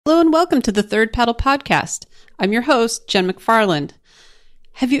and welcome to the Third Paddle Podcast. I'm your host, Jen McFarland.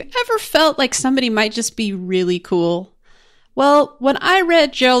 Have you ever felt like somebody might just be really cool? Well, when I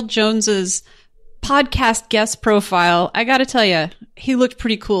read Gerald Jones's podcast guest profile, I gotta tell you, he looked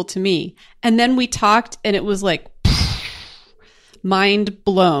pretty cool to me. And then we talked and it was like, mind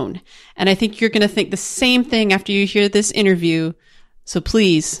blown. And I think you're gonna think the same thing after you hear this interview. So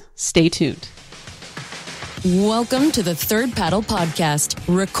please stay tuned. Welcome to the Third Paddle Podcast,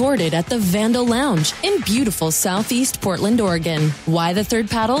 recorded at the Vandal Lounge in beautiful Southeast Portland, Oregon. Why the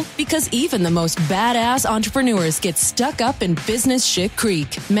Third Paddle? Because even the most badass entrepreneurs get stuck up in business shit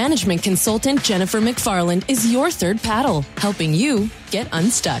creek. Management consultant Jennifer McFarland is your third paddle, helping you get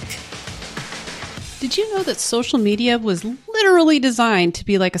unstuck. Did you know that social media was literally designed to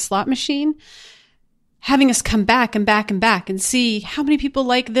be like a slot machine? Having us come back and back and back and see how many people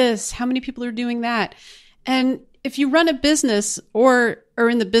like this, how many people are doing that. And if you run a business or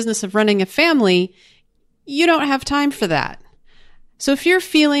are in the business of running a family, you don't have time for that. So if you're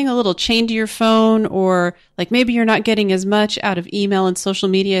feeling a little chained to your phone, or like maybe you're not getting as much out of email and social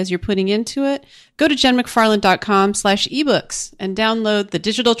media as you're putting into it, go to jenmcfarland.com/ebooks and download the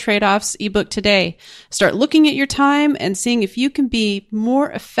Digital Trade-Offs ebook today. Start looking at your time and seeing if you can be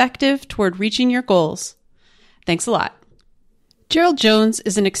more effective toward reaching your goals. Thanks a lot. Gerald Jones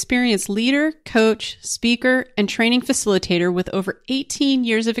is an experienced leader, coach, speaker, and training facilitator with over 18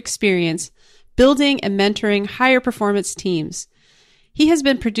 years of experience building and mentoring higher performance teams. He has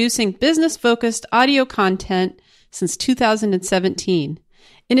been producing business-focused audio content since 2017.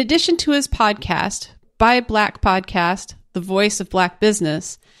 In addition to his podcast, By Black Podcast, The Voice of Black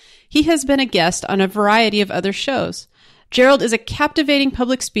Business, he has been a guest on a variety of other shows. Gerald is a captivating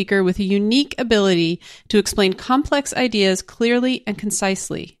public speaker with a unique ability to explain complex ideas clearly and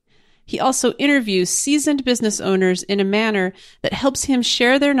concisely. He also interviews seasoned business owners in a manner that helps him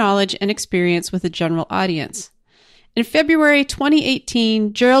share their knowledge and experience with a general audience. In February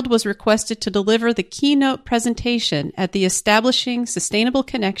 2018, Gerald was requested to deliver the keynote presentation at the Establishing Sustainable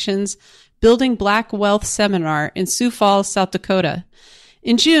Connections Building Black Wealth Seminar in Sioux Falls, South Dakota.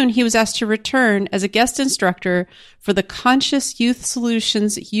 In June, he was asked to return as a guest instructor for the Conscious Youth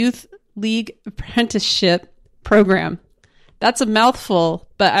Solutions Youth League Apprenticeship Program. That's a mouthful,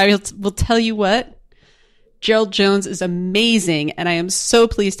 but I will tell you what, Gerald Jones is amazing, and I am so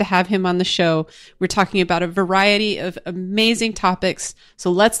pleased to have him on the show. We're talking about a variety of amazing topics, so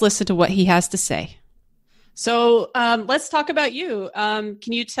let's listen to what he has to say. So let's talk about you. Can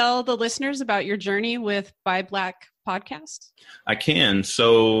you tell the listeners about your journey with By Black Podcast? I can.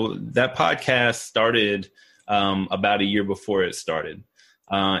 So that podcast started about a year before it started.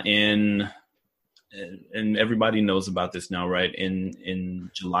 And everybody knows about this now, right?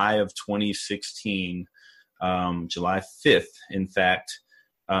 In July of 2016, July 5th, in fact,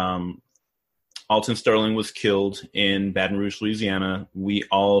 Alton Sterling was killed in Baton Rouge, Louisiana. We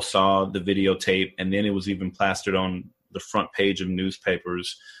all saw the videotape, and then it was even plastered on the front page of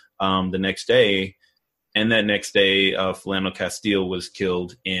newspapers the next day. And that next day, Philando Castile was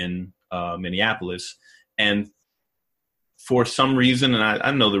killed in Minneapolis. And for some reason, and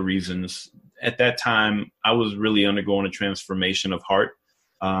I know the reasons, at that time, I was really undergoing a transformation of heart.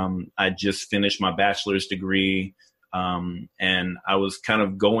 I just finished my bachelor's degree, and I was kind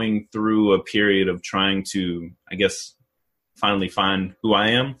of going through a period of trying to, I guess, finally find who I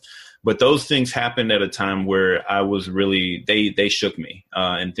am. But those things happened at a time where I was really, they shook me.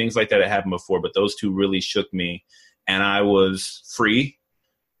 And things like that had happened before, but those two really shook me. And I was free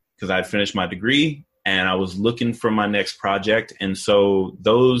because I'd finished my degree and I was looking for my next project. And so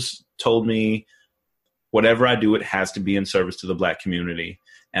those told me, whatever I do, it has to be in service to the Black community.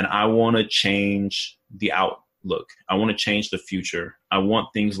 And I want to change the outlook. I want to change the future. I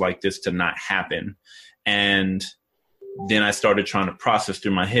want things like this to not happen. And then I started trying to process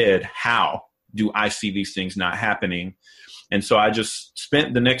through my head, how do I see these things not happening? And so I just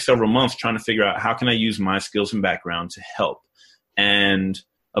spent the next several months trying to figure out how can I use my skills and background to help. And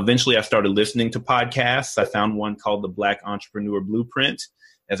eventually I started listening to podcasts. I found one called The Black Entrepreneur Blueprint.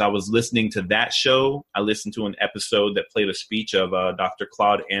 As I was listening to that show, I listened to an episode that played a speech of Dr.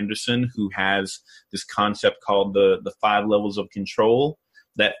 Claude Anderson, who has this concept called the 5 levels of control.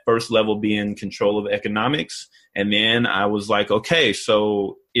 That first level being control of economics. And then I was like, okay,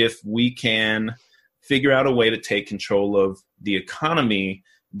 so if we can figure out a way to take control of the economy,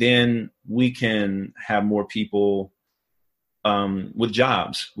 then we can have more people with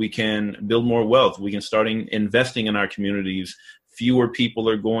jobs. We can build more wealth. We can start investing in our communities. Fewer people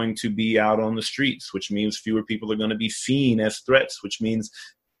are going to be out on the streets, which means fewer people are going to be seen as threats, which means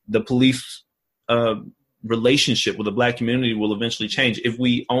the police relationship with the Black community will eventually change if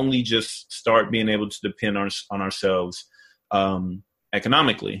we only just start being able to depend on ourselves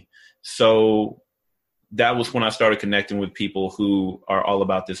economically. So that was when I started connecting with people who are all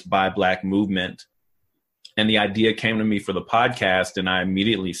about this Buy Black movement. And the idea came to me for the podcast, and I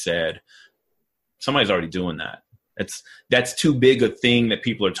immediately said, somebody's already doing that. That's too big a thing that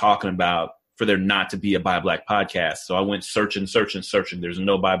people are talking about for there not to be a Buy Black podcast. So I went searching. There's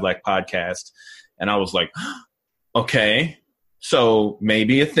no Buy Black podcast. And I was like, okay, so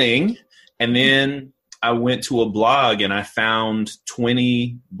maybe a thing. And then I went to a blog and I found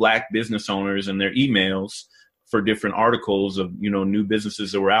 20 Black business owners and their emails for different articles of, new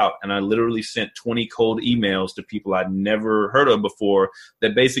businesses that were out. And I literally sent 20 cold emails to people I'd never heard of before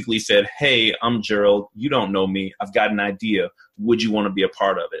that basically said, hey, I'm Gerald. You don't know me. I've got an idea. Would you want to be a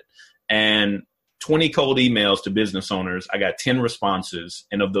part of it? And 20 cold emails to business owners. I got 10 responses.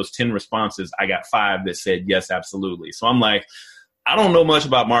 And of those 10 responses, I got 5 that said, yes, absolutely. So I'm like, I don't know much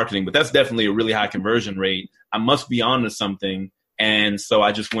about marketing, but that's definitely a really high conversion rate. I must be onto something. And so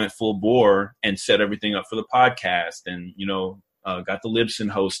I just went full bore and set everything up for the podcast, and, got the Libsyn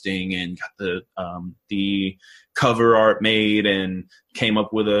hosting and got the cover art made and came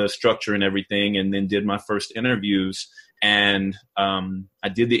up with a structure and everything, and then did my first interviews. And I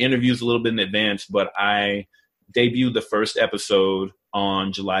did the interviews a little bit in advance, but I debuted the first episode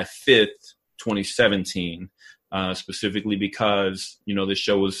on July 5th, 2017, specifically because, the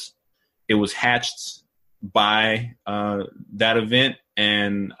show was hatched by that event,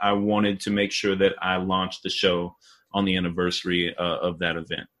 and I wanted to make sure that I launched the show on the anniversary of that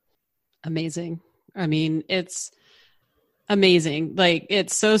event. Amazing. I mean, it's amazing. Like,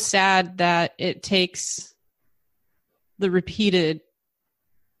 it's so sad that it takes the repeated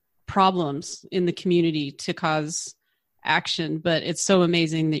problems in the community to cause action, but it's so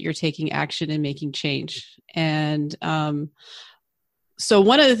amazing that you're taking action and making change. And so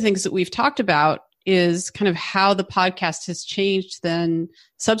one of the things that we've talked about is kind of how the podcast has changed then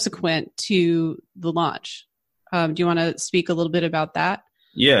subsequent to the launch. Do you want to speak a little bit about that?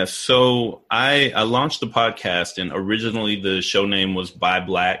 Yes. So I launched the podcast, and originally the show name was Buy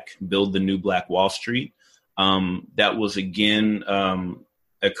Black, Build the New Black Wall Street. That was, again,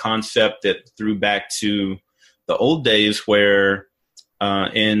 a concept that threw back to the old days where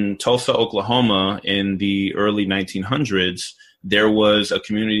in Tulsa, Oklahoma, in the early 1900s, there was a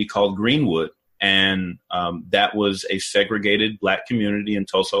community called Greenwood. And that was a segregated Black community in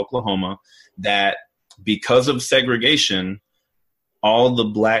Tulsa, Oklahoma, that because of segregation, all the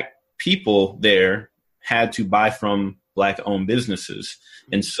Black people there had to buy from Black-owned businesses.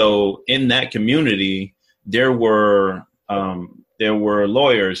 And so in that community, there were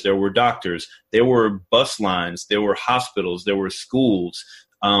lawyers, there were doctors, there were bus lines, there were hospitals, there were schools.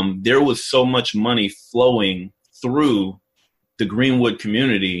 There was so much money flowing through the Greenwood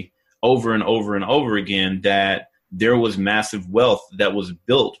community over and over and over again that there was massive wealth that was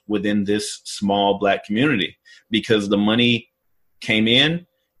built within this small Black community, because the money came in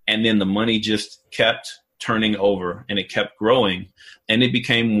and then the money just kept turning over and it kept growing, and it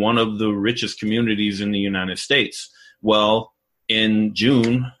became one of the richest communities in the United States. Well, in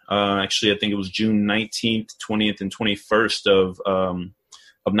June, actually, I think it was June 19th, 20th, and 21st of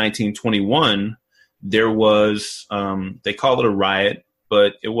 1921, there was, they call it a riot,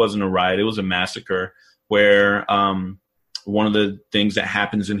 but it wasn't a riot. It was a massacre where one of the things that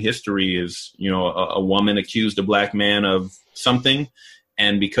happens in history is, a woman accused a Black man of something.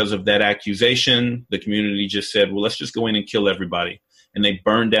 And because of that accusation, the community just said, well, let's just go in and kill everybody. And they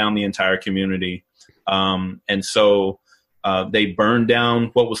burned down the entire community. And so they burned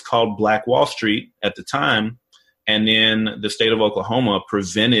down what was called Black Wall Street at the time. And then the state of Oklahoma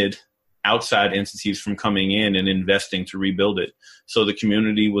prevented outside entities from coming in and investing to rebuild it. So the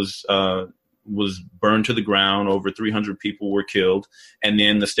community was burned to the ground. Over 300 people were killed. And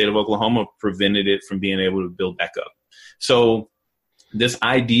then the state of Oklahoma prevented it from being able to build back up. So this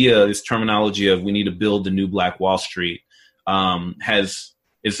idea, this terminology of we need to build the new Black Wall Street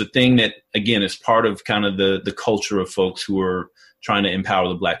is a thing that, again, is part of kind of the culture of folks who are trying to empower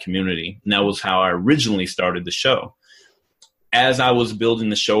the Black community. And that was how I originally started the show. As I was building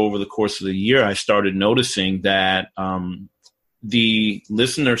the show over the course of the year, I started noticing that the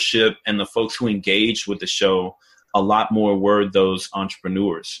listenership and the folks who engaged with the show a lot more were those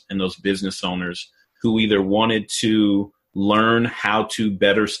entrepreneurs and those business owners who either wanted to learn how to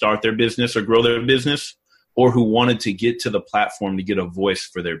better start their business or grow their business, or who wanted to get to the platform to get a voice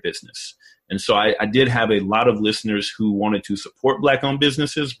for their business. And so I did have a lot of listeners who wanted to support Black-owned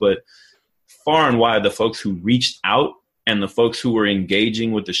businesses, but far and wide, the folks who reached out And the folks who were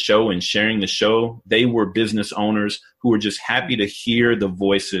engaging with the show and sharing the show, they were business owners who were just happy to hear the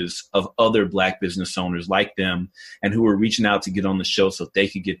voices of other Black business owners like them and who were reaching out to get on the show so they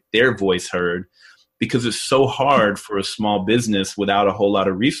could get their voice heard, because it's so hard for a small business without a whole lot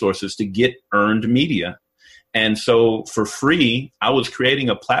of resources to get earned media. And so for free, I was creating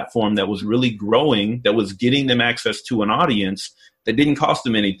a platform that was really growing, that was getting them access to an audience that didn't cost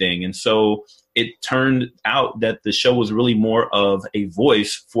them anything. And so it turned out that the show was really more of a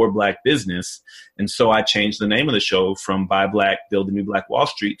voice for Black business. And so I changed the name of the show from Buy Black, Build the New Black Wall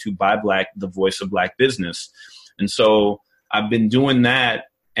Street to Buy Black, the Voice of Black Business. And so I've been doing that.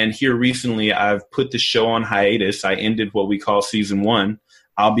 And here recently, I've put the show on hiatus. I ended what we call season 1.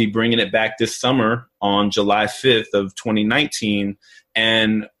 I'll be bringing it back this summer on July 5th of 2019.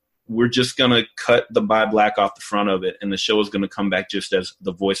 And we're just going to cut the Buy Black off the front of it. And the show is going to come back just as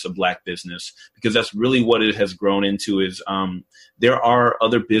the voice of Black business, because that's really what it has grown into. Is there are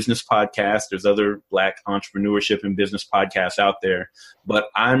other business podcasts. There's other Black entrepreneurship and business podcasts out there. But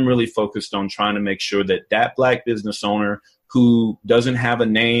I'm really focused on trying to make sure that that Black business owner who doesn't have a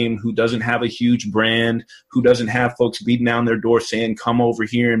name, who doesn't have a huge brand, who doesn't have folks beating down their door saying, come over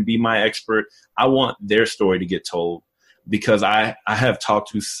here and be my expert. I want their story to get told, because I have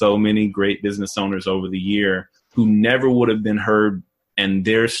talked to so many great business owners over the year who never would have been heard, and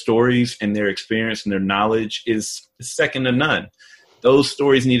their stories and their experience and their knowledge is second to none. Those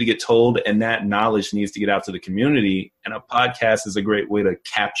stories need to get told, and that knowledge needs to get out to the community. And a podcast is a great way to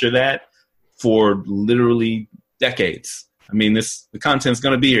capture that for literally decades. I mean, the content's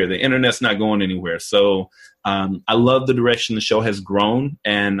going to be here. The internet's not going anywhere. So I love the direction the show has grown,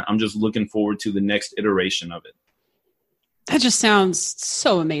 and I'm just looking forward to the next iteration of it. That just sounds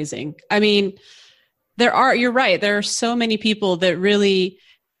so amazing. I mean, you're right. There are so many people that really,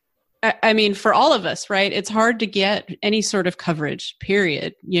 I mean, for all of us, right? It's hard to get any sort of coverage,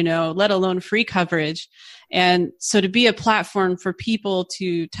 period, let alone free coverage. And so to be a platform for people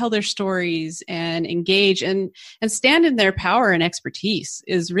to tell their stories and engage and stand in their power and expertise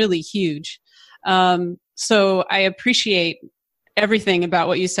is really huge. So I appreciate everything about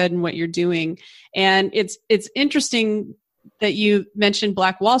what you said and what you're doing. And it's interesting that you mentioned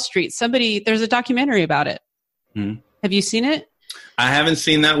Black Wall Street. There's a documentary about it. Mm-hmm. Have you seen it? I haven't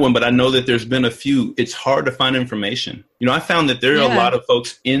seen that one, but I know that there's been a few. It's hard to find information. I found that there are a lot of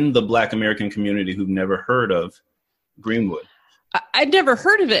folks in the Black American community who've never heard of Greenwood. I'd never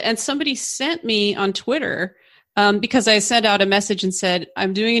heard of it. And somebody sent me on Twitter because I sent out a message and said,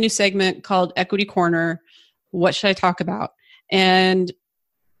 I'm doing a new segment called Equity Corner. What should I talk about? And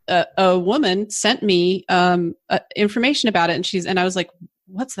a woman sent me information about it. And I was like,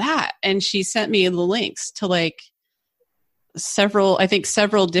 what's that? And she sent me the links to several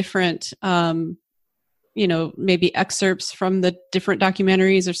different, maybe excerpts from the different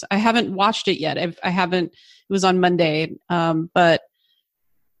documentaries. I haven't watched it yet. It was on Monday, but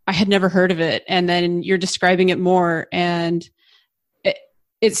I had never heard of it. And then you're describing it more. And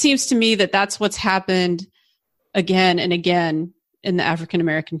it seems to me that that's what's happened again and again in the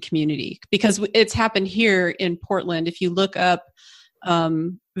African-American community, because it's happened here in Portland. If you look up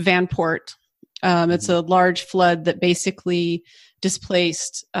Vanport, it's a large flood that basically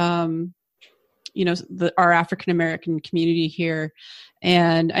displaced, our African-American community here.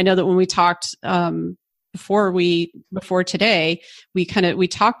 And I know that when we talked before today, we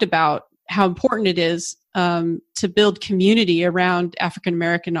talked about how important it is to build community around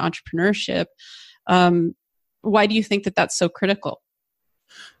African-American entrepreneurship. Why do you think that that's so critical?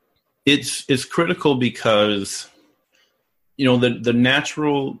 It's critical because the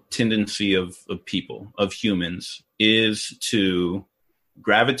natural tendency of people, of humans, is to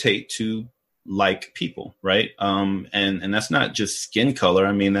gravitate to like people, right? And that's not just skin color.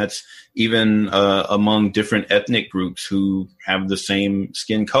 I mean, that's even among different ethnic groups who have the same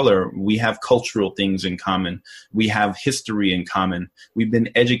skin color. We have cultural things in common. We have history in common. We've been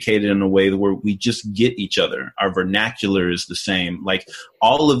educated in a way where we just get each other. Our vernacular is the same.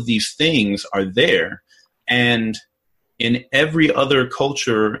 All of these things are there. And in every other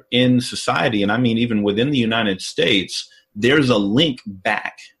culture in society, and I mean even within the United States, there's a link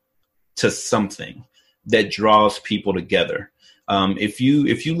back to something that draws people together. If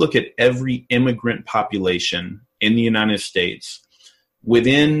you look at every immigrant population in the United States,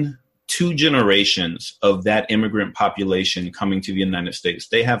 within 2 generations of that immigrant population coming to the United States,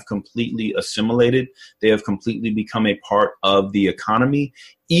 they have completely assimilated. They have completely become a part of the economy,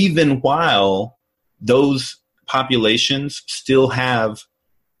 even while those populations still have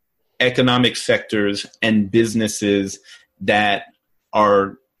economic sectors and businesses that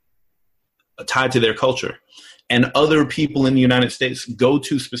are tied to their culture. And other people in the United States go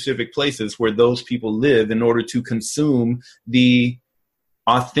to specific places where those people live in order to consume the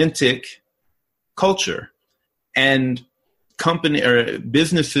authentic culture. And company or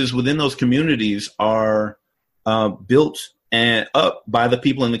businesses within those communities are built and up by the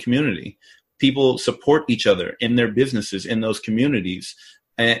people in the community. People support each other in their businesses in those communities.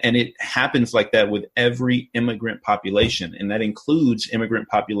 And it happens like that with every immigrant population. And that includes immigrant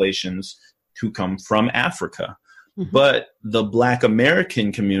populations who come from Africa. Mm-hmm. But the Black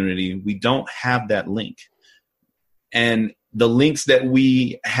American community, we don't have that link. And the links that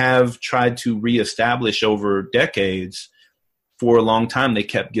we have tried to reestablish over decades, for a long time, they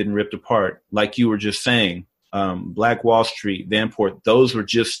kept getting ripped apart. Like you were just saying, Black Wall Street, Vanport, those were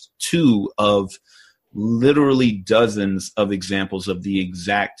just two of literally dozens of examples of the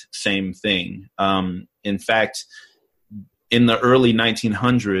exact same thing. In fact, in the early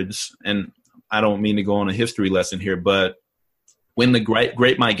 1900s, and I don't mean to go on a history lesson here, but when the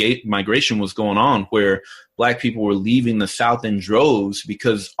Great Migration was going on, where Black people were leaving the South in droves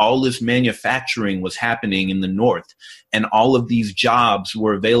because all this manufacturing was happening in the North and all of these jobs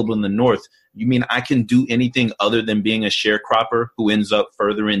were available in the North. You mean I can do anything other than being a sharecropper who ends up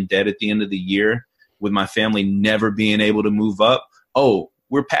further in debt at the end of the year with my family never being able to move up? Oh,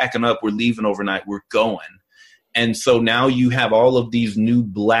 we're packing up. We're leaving overnight. We're going. And so now you have all of these new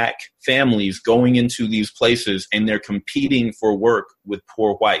Black families going into these places and they're competing for work with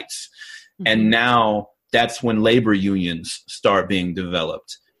poor whites. Mm-hmm. And now that's when labor unions start being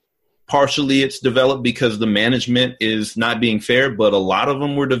developed. Partially it's developed because the management is not being fair, but a lot of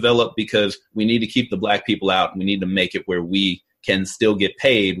them were developed because we need to keep the Black people out. And we need to make it where we can still get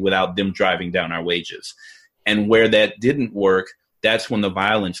paid without them driving down our wages. And where that didn't work, that's when the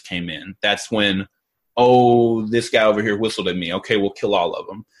violence came in. That's when, oh, this guy over here whistled at me. Okay, we'll kill all of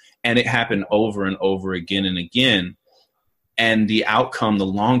them. And it happened over and over again and again. And the outcome, the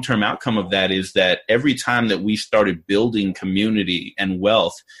long-term outcome of that is that every time that we started building community and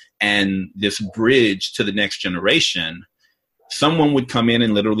wealth and this bridge to the next generation, someone would come in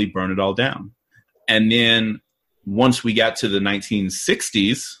and literally burn it all down. And then once we got to the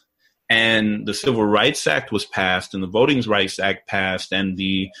 1960s and the Civil Rights Act was passed and the Voting Rights Act passed and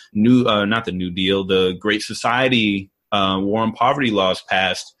the new, not the New Deal, the Great Society War on Poverty laws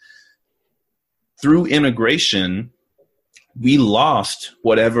passed, through integration, we lost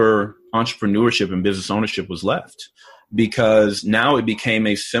whatever entrepreneurship and business ownership was left, because now it became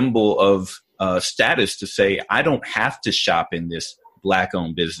a symbol of status to say, I don't have to shop in this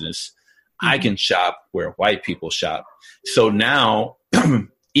Black-owned business. I can shop where white people shop. So now,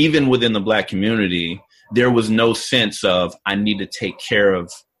 even within the Black community, there was no sense of, I need to take care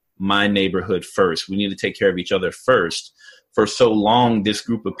of my neighborhood first. We need to take care of each other first. For so long, this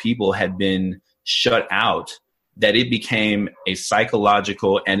group of people had been shut out that it became a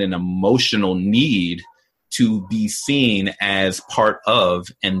psychological and an emotional need to be seen as part of.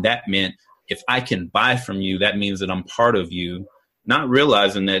 And that meant if I can buy from you, that means that I'm part of you, not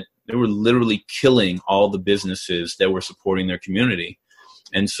realizing that they were literally killing all the businesses that were supporting their community.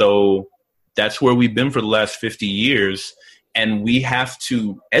 And so that's where we've been for the last 50 years. And we have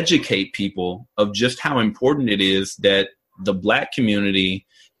to educate people of just how important it is that the Black community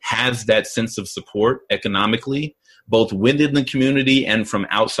has that sense of support economically, both within the community and from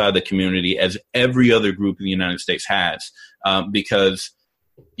outside the community, as every other group in the United States has. Because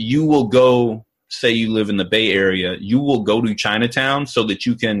you will go, say you live in the Bay Area, you will go to Chinatown so that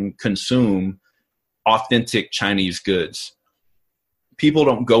you can consume authentic Chinese goods. People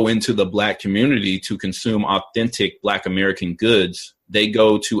don't go into the Black community to consume authentic Black American goods. They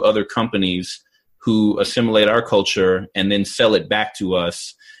go to other companies who assimilate our culture and then sell it back to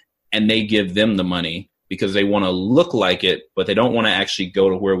us, and they give them the money because they want to look like it, but they don't want to actually go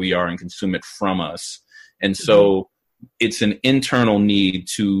to where we are and consume it from us. And so it's an internal need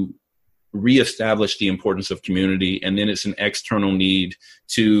to reestablish the importance of community, and then it's an external need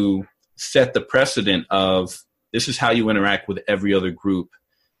to set the precedent of this is how you interact with every other group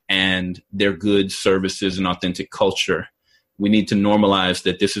and their goods, services, and authentic culture. We need to normalize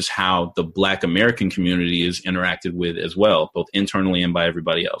that this is how the Black American community is interacted with as well, both internally and by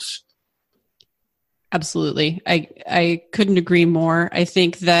everybody else. Absolutely. I couldn't agree more. I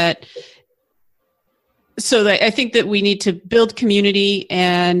think that we need to build community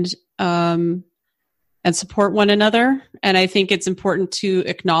and support one another. And I think it's important to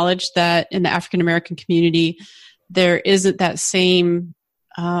acknowledge that in the African American community, there isn't that same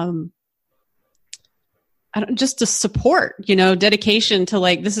just a support, dedication to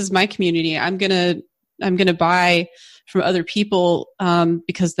like, this is my community. I'm gonna buy from other people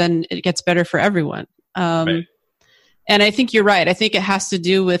because then it gets better for everyone. Right. And I think you're right. I think it has to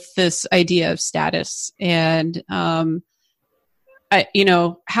do with this idea of status. And,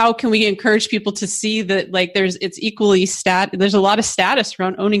 how can we encourage people to see that like it's equally there's a lot of status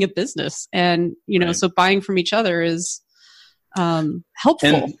around owning a business, and, Right. so buying from each other is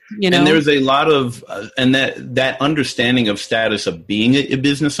helpful, And there's a lot of, and that understanding of status of being a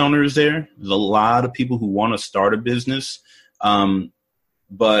business owner is there. There's a lot of people who want to start a business.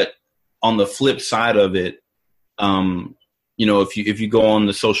 But on the flip side of it, if you go on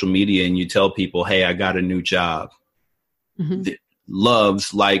the social media and you tell people, hey, I got a new job, Mm-hmm.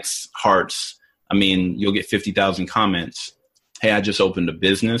 Loves, likes, hearts. I mean, you'll get 50,000 comments. Hey, I just opened a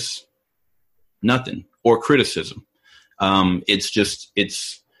business. Nothing. Or criticism.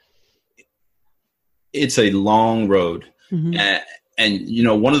 It's a long road. Mm-hmm.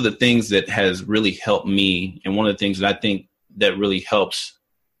 And one of the things that has really helped me, and one of the things that I think that really helps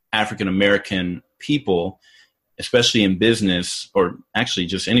African-American people, especially in business or actually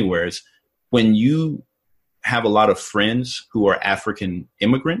just anywhere, is when you have a lot of friends who are African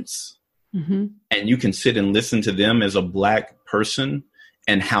immigrants, Mm-hmm. and you can sit and listen to them as a Black person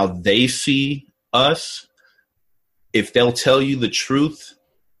and how they see us. If they'll tell you the truth,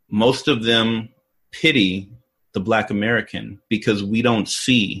 most of them pity the Black American because we don't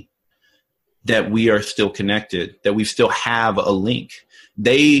see that we are still connected, that we still have a link.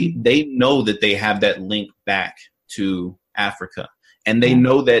 They know that they have that link back to Africa. And they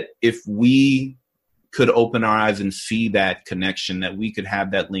know that if we could open our eyes and see that connection, that we could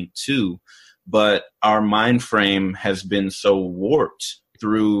have that link too. But our mind frame has been so warped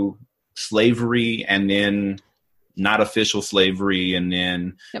through slavery, and then not official slavery, and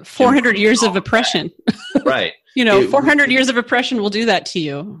then 400 years of oppression. Right. 400 years of oppression will do that to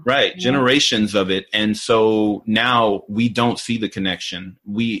you. Right. Yeah. Generations of it. And so now we don't see the connection.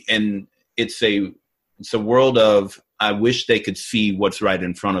 And it's a world of, I wish they could see what's right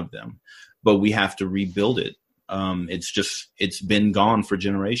in front of them, but we have to rebuild it. It's been gone for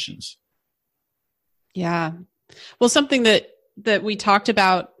generations. Yeah. Well, something that we talked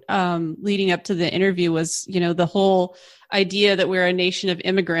about leading up to the interview was, the whole idea that we're a nation of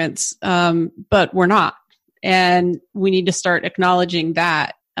immigrants, but we're not. And we need to start acknowledging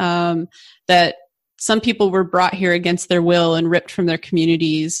that some people were brought here against their will and ripped from their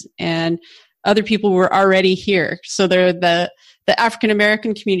communities, and other people were already here. So they're the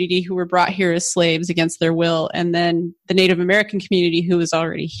African-American community who were brought here as slaves against their will, and then the Native American community who was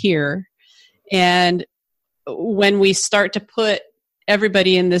already here. And when we start to put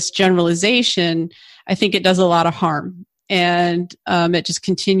everybody in this generalization, I think it does a lot of harm. And it just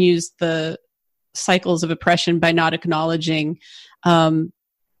continues the cycles of oppression by not acknowledging,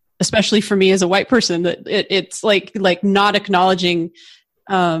 especially for me as a white person, that it's like not acknowledging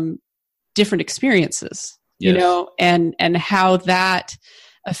different experiences, Yes. and how that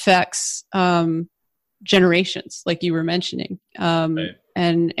affects generations, like you were mentioning. Right.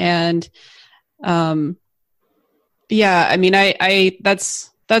 Yeah, I mean, I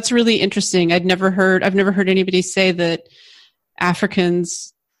that's really interesting. I've never heard anybody say that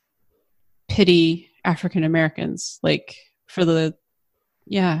Africans pity African Americans, like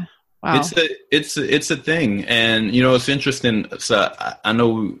wow. It's a thing. And, it's interesting. So I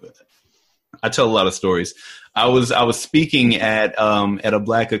know I tell a lot of stories. I was speaking at a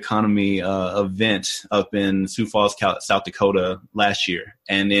Black economy event up in Sioux Falls, South Dakota last year,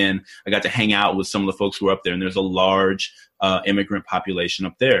 and then I got to hang out with some of the folks who were up there. And there's a large immigrant population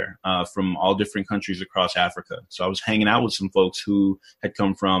up there from all different countries across Africa. So I was hanging out with some folks who had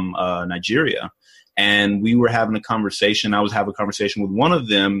come from Nigeria, and we were having a conversation. I was having a conversation with one of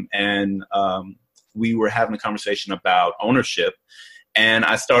them, and we were having a conversation about ownership. And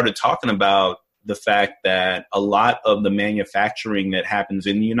I started talking about the fact that a lot of the manufacturing that happens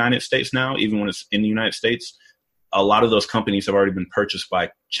in the United States now, even when it's in the United States, a lot of those companies have already been purchased by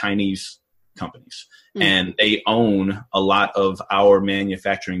Chinese companies. Mm-hmm. And they own a lot of our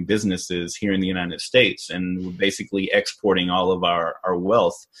manufacturing businesses here in the United States. And we're basically exporting all of our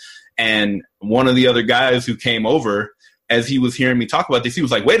wealth. And one of the other guys who came over, as he was hearing me talk about this, he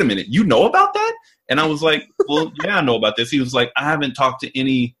was like, wait a minute, you know about that? And I was like, well, yeah, I know about this. He was like, I haven't talked to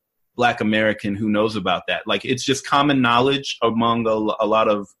any Black American who knows about that. Like, it's just common knowledge among a lot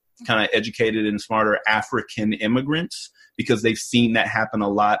of kind of educated and smarter African immigrants, because they've seen that happen a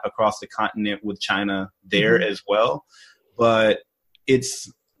lot across the continent with China there mm-hmm. as well. But it's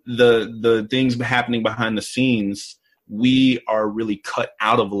the things happening behind the scenes. We are really cut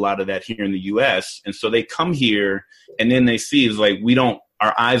out of a lot of that here in the U.S. And so they come here and then they see is like,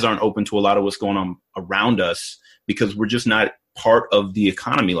 our eyes aren't open to a lot of what's going on around us, because we're just not part of the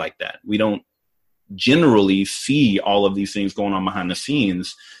economy like that. generally see all of these things going on behind the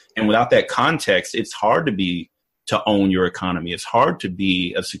scenes. And without that context, it's hard to own your economy. It's hard to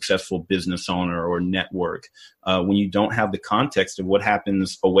be a successful business owner or network when you don't have the context of what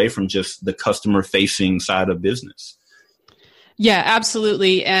happens away from just the customer facing side of business. Yeah,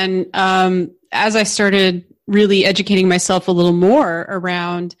 absolutely. And as I started really educating myself a little more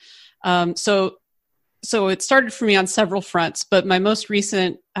around, so it started for me on several fronts, but my most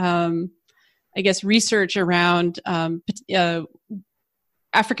recent, research around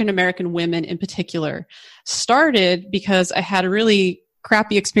African-American women in particular started because I had a really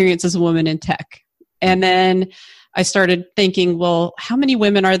crappy experience as a woman in tech. And then I started thinking, well, how many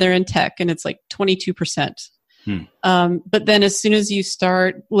women are there in tech? And it's like 22%. But then as soon as you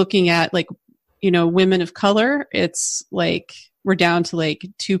start looking at women of color, it's like we're down to like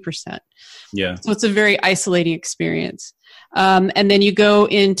 2%. Yeah. So it's a very isolating experience. And then you go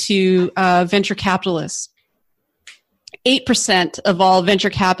into venture capitalists. 8% of all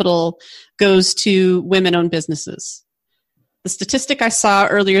venture capital goes to women-owned businesses. The statistic I saw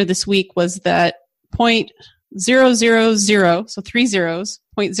earlier this week was that 0.000, so 3 zeros,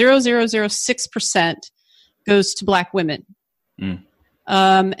 0.0006% goes to Black women. And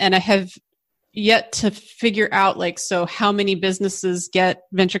I have yet to figure out so how many businesses get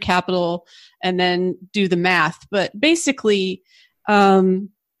venture capital and then do the math. But basically,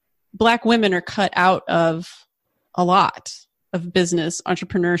 Black women are cut out of a lot of business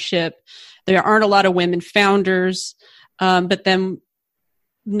entrepreneurship. There aren't a lot of women founders, but then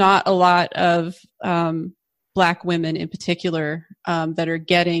not a lot of Black women in particular that are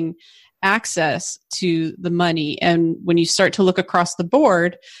getting access to the money. And when you start to look across the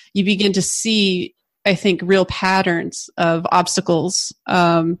board, you begin to see, I think, real patterns of obstacles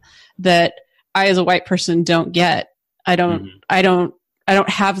that I, as a white person, don't get. I don't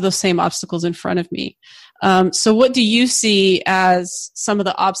have those same obstacles in front of me. So what do you see as some of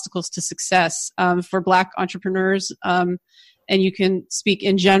the obstacles to success for Black entrepreneurs? And you can speak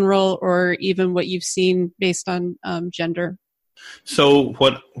in general or even what you've seen based on gender. So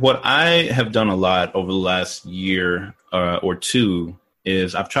what I have done a lot over the last year or two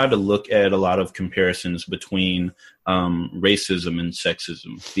is I've tried to look at a lot of comparisons between racism and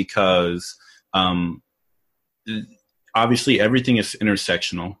sexism, because obviously everything is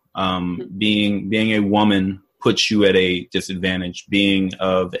intersectional. Being a woman puts you at a disadvantage. Being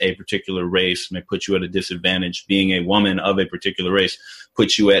of a particular race may put you at a disadvantage. Being a woman of a particular race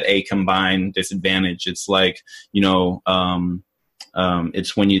puts you at a combined disadvantage. It's like, it's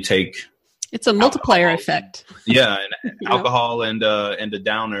when you take... It's a multiplier effect. Yeah, and alcohol and a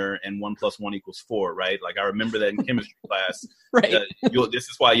downer, and 1 + 1 = 4, right? Like I remember that in chemistry class. Right. This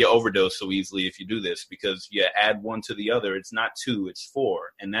is why you overdose so easily if you do this, because you add one to the other. It's not 2, it's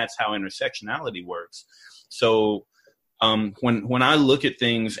 4, and that's how intersectionality works. So when I look at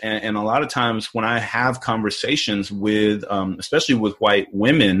things, and a lot of times when I have conversations with, especially with white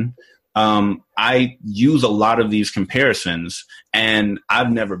women, I use a lot of these comparisons, and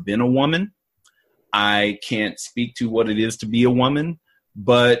I've never been a woman. I can't speak to what it is to be a woman,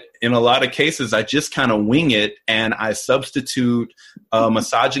 but in a lot of cases, I just kind of wing it, and I substitute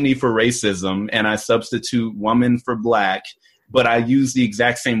misogyny for racism, and I substitute woman for Black, but I use the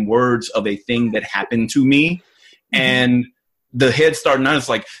exact same words of a thing that happened to me. And the head start nodding. It's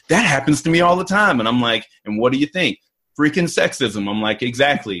like, that happens to me all the time. And I'm like, and what do you think? Freaking sexism. I'm like,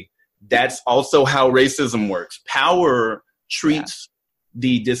 exactly. That's also how racism works. Power treats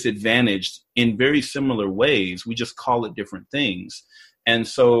the disadvantaged in very similar ways. We just call it different things. And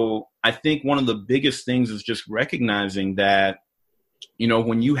so I think one of the biggest things is just recognizing that,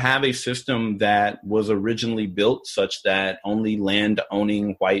 when you have a system that was originally built such that only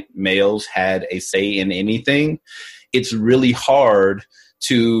land-owning white males had a say in anything, it's really hard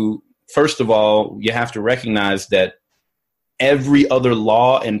to, first of all, you have to recognize that every other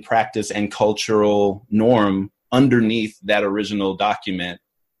law and practice and cultural norm underneath that original document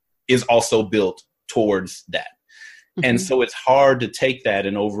is also built towards that. And so it's hard to take that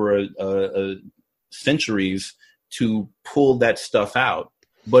and over centuries to pull that stuff out.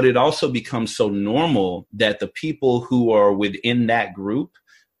 But it also becomes so normal that the people who are within that group,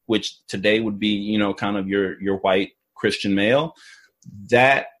 which today would be, kind of your white Christian male,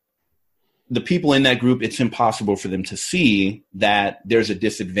 that the people in that group, it's impossible for them to see that there's a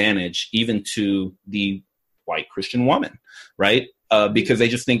disadvantage even to the white Christian woman, right? Because they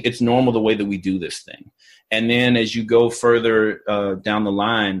just think it's normal the way that we do this thing. And then as you go further down the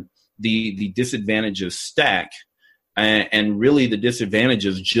line, the disadvantages stack, and really the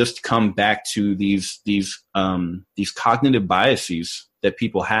disadvantages just come back to these cognitive biases that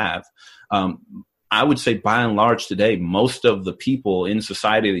people have. I would say by and large today, most of the people in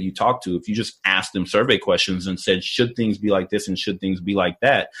society that you talk to, if you just ask them survey questions and said, should things be like this and should things be like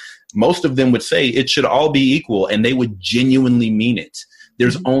that, most of them would say it should all be equal, and they would genuinely mean it.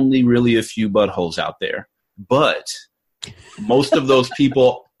 There's only really a few buttholes out there. But most of those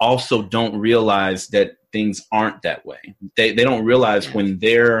people also don't realize that things aren't that way. They don't realize when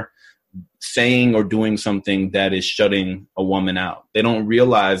they're saying or doing something that is shutting a woman out. They don't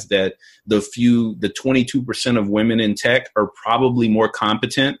realize that the 22% of women in tech are probably more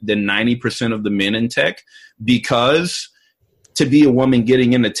competent than 90% of the men in tech, because to be a woman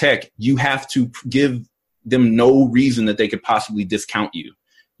getting into tech, you have to give them no reason that they could possibly discount you.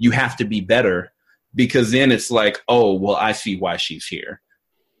 You have to be better, because then it's like, oh, well, I see why she's here,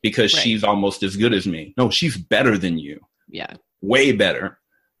 because she's almost as good as me. No, she's better than you. Yeah. Way better.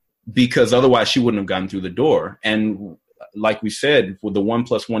 Because otherwise she wouldn't have gotten through the door. And like we said, with the 1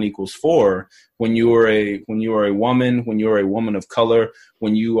 + 1 = 4, when you are a woman, when you're a woman of color,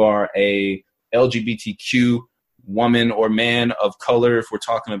 when you are a LGBTQ woman or man of color, if we're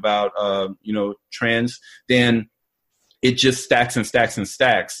talking about trans, then it just stacks and stacks and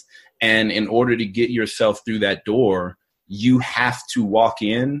stacks. And in order to get yourself through that door, you have to walk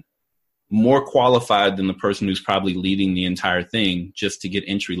in more qualified than the person who's probably leading the entire thing just to get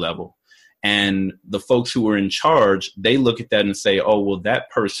entry level. And the folks who are in charge, they look at that and say, oh, well, that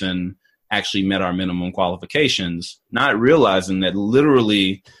person actually met our minimum qualifications, not realizing that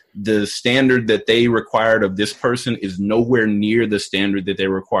literally the standard that they required of this person is nowhere near the standard that they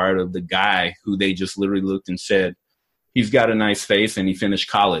required of the guy who they just literally looked and said, he's got a nice face and he finished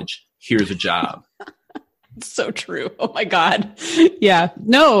college. Here's a job. So true. Oh my God. Yeah.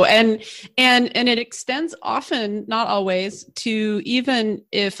 No. And it extends often, not always, to even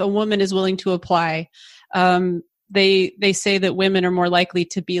if a woman is willing to apply, they say that women are more likely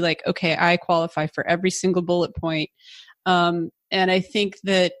to be like, okay, I qualify for every single bullet point. And I think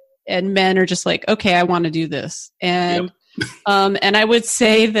that, and men are just like, okay, I want to do this. And, and I would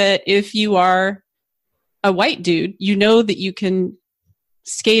say that if you are a white dude, you know that you can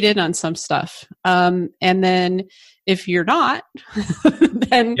skate in on some stuff. And then if you're not,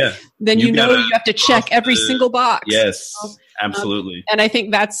 then you know you have to check every single box. Yes, absolutely. And I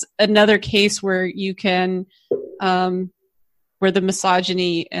think that's another case where you can, where the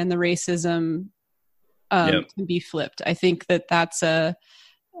misogyny and the racism can be flipped. I think that's a,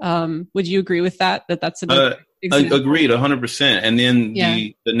 would you agree with that? That's another example? Agreed, 100%. And then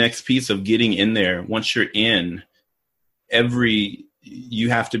the next piece of getting in there, once you're in, you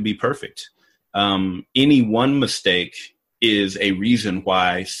have to be perfect. Any one mistake is a reason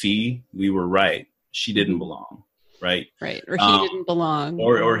why, see, we were right. She didn't belong. Right. Right. Or he didn't belong.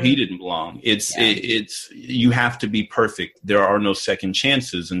 Or he didn't belong. It's you have to be perfect. There are no second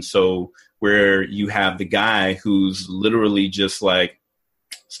chances. And so where you have the guy who's literally just like,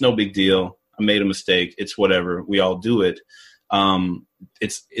 it's no big deal. I made a mistake. It's whatever. We all do it.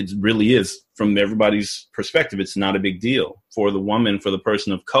 It really is, from everybody's perspective, it's not a big deal. For the woman, for the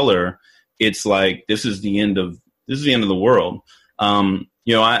person of color, it's like, this is the end of the world. And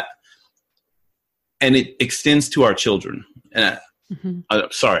it extends to our children.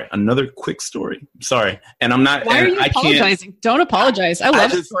 Sorry, another quick story. Sorry. And I'm not. Why are you apologizing? Don't apologize. I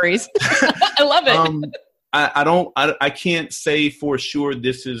love stories. I love it. I can't say for sure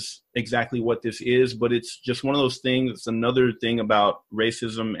this is exactly what this is, but it's just one of those things. It's another thing about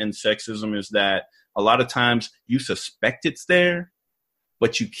racism and sexism is that a lot of times you suspect it's there,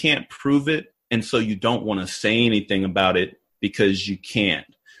 but you can't prove it. And so you don't want to say anything about it because you can't.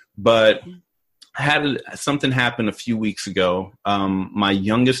 But I had something happen a few weeks ago. My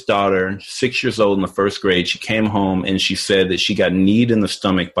youngest daughter, 6 years old in the first grade, she came home and she said that she got kneed in the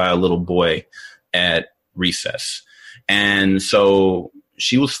stomach by a little boy at recess. And so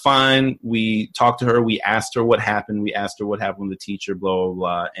she was fine. We talked to her. We asked her what happened. We asked her what happened with the teacher, blah, blah,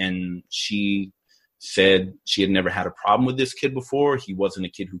 blah. And she said she had never had a problem with this kid before. He wasn't a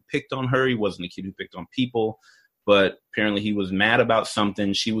kid who picked on her. He wasn't a kid who picked on people. But apparently he was mad about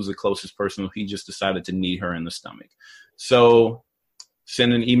something. She was the closest person. He just decided to knee her in the stomach. So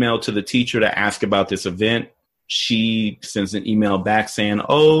send an email to the teacher to ask about this event. She sends an email back saying,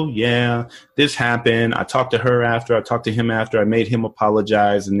 oh, yeah, this happened. I talked to her after. I talked to him after. I made him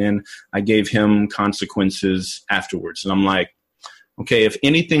apologize. And then I gave him consequences afterwards. And I'm like, okay, if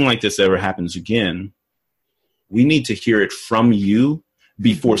anything like this ever happens again, we need to hear it from you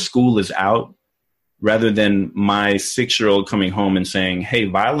before school is out, rather than my 6-year-old coming home and saying, hey,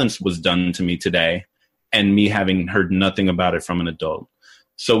 violence was done to me today, and me having heard nothing about it from an adult.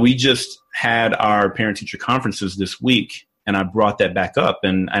 So we just had our parent-teacher conferences this week, And I brought that back up.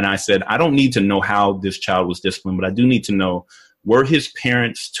 And I said, I don't need to know how this child was disciplined, but I do need to know, were his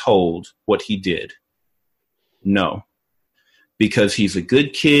parents told what he did? No. Because he's a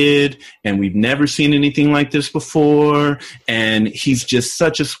good kid and we've never seen anything like this before. And he's just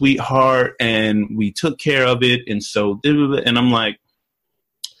such a sweetheart and we took care of it. And so, and I'm like,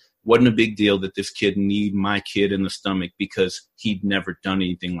 wasn't a big deal that this kid need my kid in the stomach because he'd never done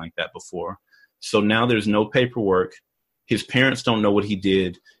anything like that before. So now there's no paperwork. His parents don't know what he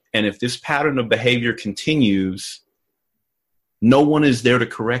did. And if this pattern of behavior continues, no one is there to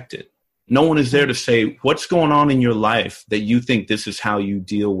correct it. No one is there to say, what's going on in your life that you think this is how you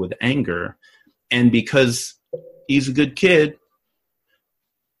deal with anger? And because he's a good kid,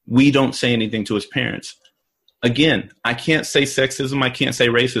 we don't say anything to his parents. Again, I can't say sexism. I can't say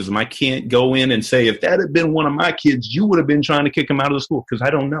racism. I can't go in and say, if that had been one of my kids, you would have been trying to kick him out of the school, because I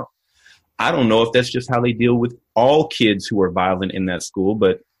don't know. I don't know if that's just how they deal with all kids who are violent in that school,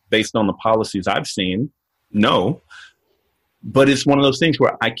 but based on the policies I've seen, no. But it's one of those things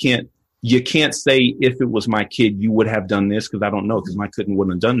where you can't say, if it was my kid, you would have done this, because I don't know, because my kid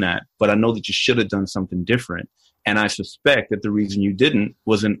wouldn't have done that. But I know that you should have done something different. And I suspect that the reason you didn't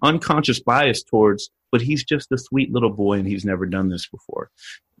was an unconscious bias towards, but he's just a sweet little boy and he's never done this before.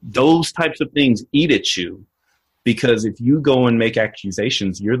 Those types of things eat at you, because if you go and make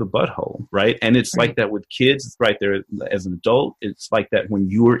accusations, you're the butthole, right? And it's like that with kids. It's right there as an adult. It's like that when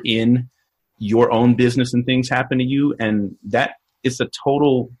you're in your own business and things happen to you. And that is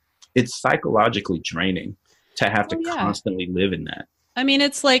it's psychologically draining to have to constantly live in that. I mean,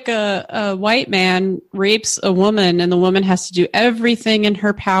 it's like a white man rapes a woman and the woman has to do everything in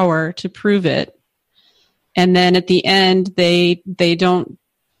her power to prove it. And then at the end, they don't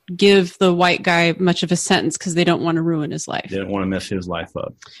give the white guy much of a sentence because they don't want to ruin his life. They don't want to mess his life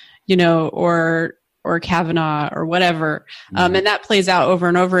up. Or Kavanaugh or whatever. And that plays out over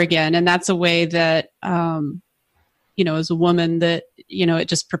and over again. And that's a way that, as a woman, that, it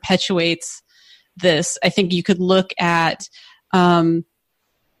just perpetuates this. I think you could look at, the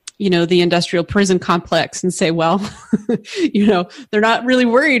industrial prison complex and say, well, they're not really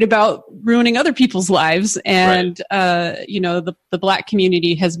worried about ruining other people's lives. And, the Black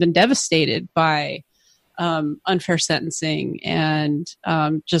community has been devastated by unfair sentencing and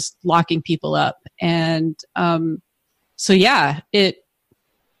just locking people up. And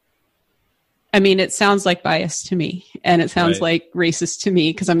it sounds like bias to me, and it sounds like racist to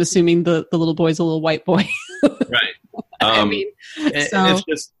me, because I'm assuming the little boy's a little white boy. Right.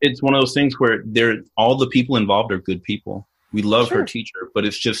 It's one of those things where all the people involved are good people. We love her teacher, but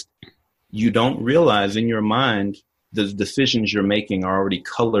it's just, you don't realize in your mind the decisions you're making are already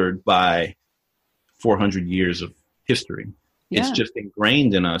colored by 400 years of history. Yeah. It's just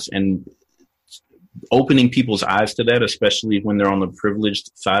ingrained in us, and opening people's eyes to that, especially when they're on the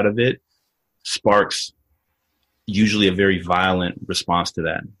privileged side of it, sparks usually a very violent response to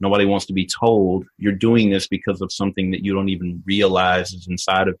that. Nobody wants to be told you're doing this because of something that you don't even realize is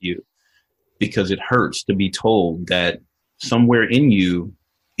inside of you, because it hurts to be told that somewhere in you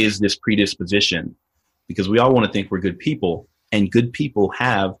is this predisposition, because we all want to think we're good people, and good people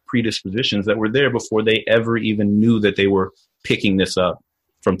have predispositions that were there before they ever even knew that they were picking this up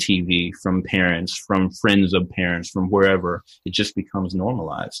from TV, from parents, from friends of parents, from wherever. It just becomes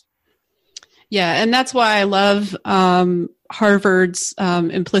normalized. Yeah, and that's why I love Harvard's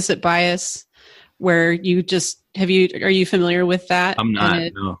implicit bias, where are you familiar with that? I'm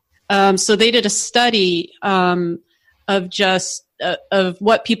not, no. So they did a study of just of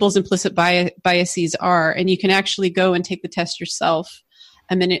what people's implicit biases are, and you can actually go and take the test yourself.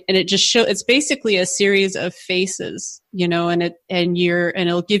 And then it just it's basically a series of faces, and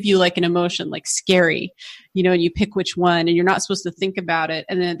it'll give you like an emotion, like scary, and you pick which one, and you're not supposed to think about it.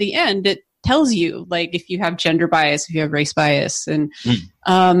 And then at the end, it tells you like if you have gender bias, if you have race bias, and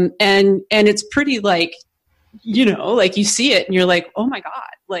it's pretty like, like you see it and you're like, oh my God,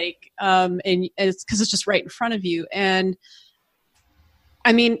 like, and it's because it's just right in front of you. And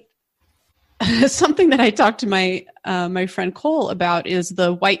I mean, something that I talked to my my friend Cole about is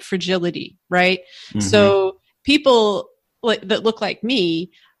the white fragility, right? Mm-hmm. So people that look like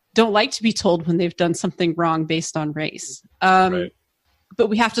me don't like to be told when they've done something wrong based on race. Right. But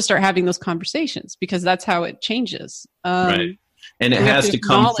we have to start having those conversations, because that's how it changes. Right. And it has to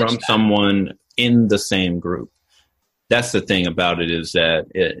come from someone in the same group. That's the thing about it, is that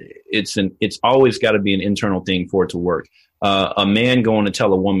it's always got to be an internal thing for it to work. A man going to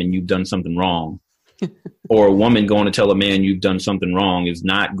tell a woman you've done something wrong, or a woman going to tell a man you've done something wrong, is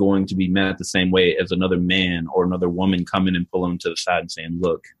not going to be met the same way as another man or another woman coming and pulling them to the side and saying,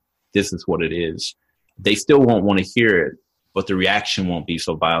 look, this is what it is. They still won't want to hear it, but the reaction won't be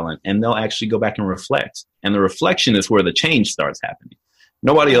so violent. And they'll actually go back and reflect. And the reflection is where the change starts happening.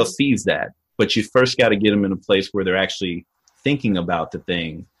 Nobody else sees that, but you first got to get them in a place where they're actually thinking about the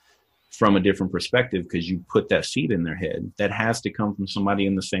thing from a different perspective, because you put that seed in their head. That has to come from somebody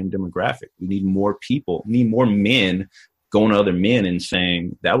in the same demographic. We need more people, we need more men going to other men and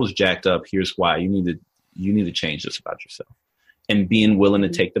saying, that was jacked up. Here's why. You need to change this about yourself. And being willing to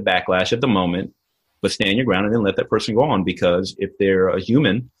take the backlash at the moment, but stand your ground and then let that person go on, because if they're a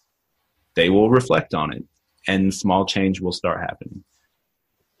human, they will reflect on it and small change will start happening.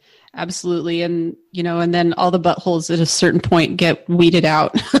 Absolutely. And, and then all the buttholes at a certain point get weeded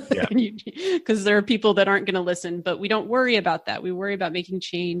out because there are people that aren't going to listen, but we don't worry about that. We worry about making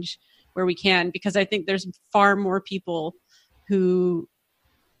change where we can, because I think there's far more people who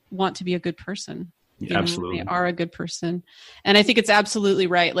want to be a good person. Absolutely. They are a good person. And I think it's absolutely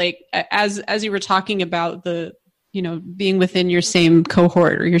right. Like as you were talking about the, being within your same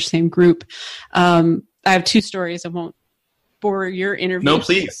cohort or your same group. I have two stories. I won't bore your interview. No,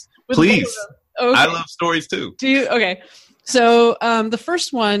 please. Please. Okay. I love stories too. Do you? Okay. So the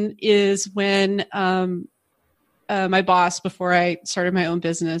first one is when my boss, before I started my own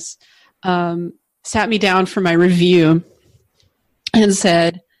business, sat me down for my review and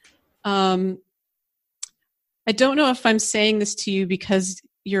said, I don't know if I'm saying this to you because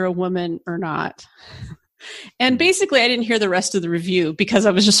you're a woman or not. And basically I didn't hear the rest of the review because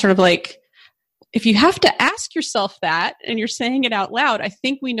I was just sort of like, if you have to ask yourself that and you're saying it out loud, I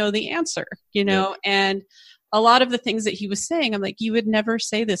think we know the answer, and a lot of the things that he was saying, I'm like, you would never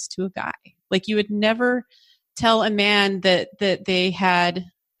say this to a guy. Like you would never tell a man that they had,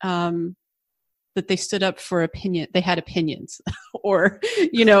 that they stood up for opinion. They had opinions or,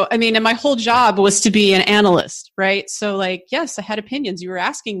 and my whole job was to be an analyst, right? So like, yes, I had opinions. You were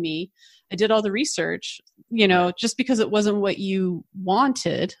asking me, I did all the research, just because it wasn't what you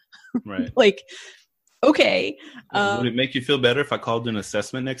wanted. Right. Like, okay. Would it make you feel better if I called an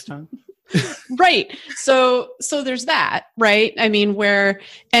assessment next time? Right. So there's that, right? I mean, and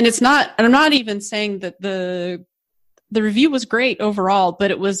I'm not even saying that the review was great overall,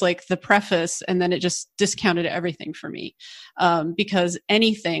 but it was like the preface, and then it just discounted everything for me. Because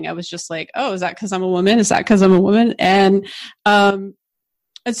anything, I was just like, oh, is that because I'm a woman? Is that because I'm a woman? And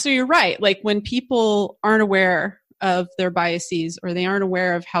so you're right. Like when people aren't aware of their biases, or they aren't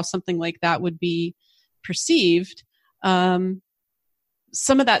aware of how something like that would be perceived, some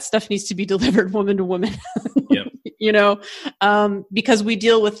of that stuff needs to be delivered woman to woman. Yep. Because we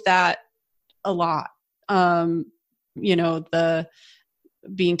deal with that a lot. The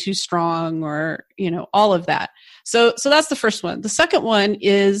being too strong, or, all of that. So that's the first one. The second one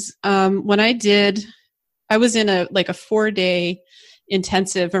is when I was in a 4-day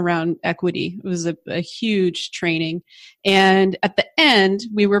intensive around equity. It was a huge training. And at the end,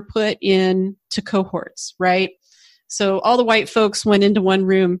 we were put into cohorts, right? So all the white folks went into one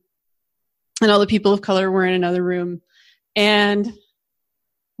room and all the people of color were in another room. And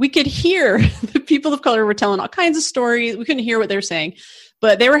we could hear the people of color were telling all kinds of stories. We couldn't hear what they were saying,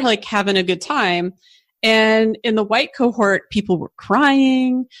 but they were like having a good time. And in the white cohort, people were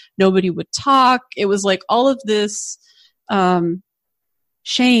crying. Nobody would talk. It was like all of this,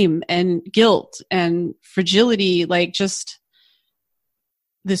 shame and guilt and fragility, like just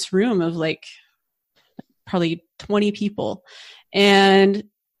this room of like probably 20 people. And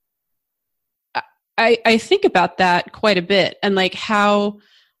I think about that quite a bit, and like how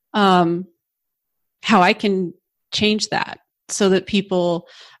I can change that so that people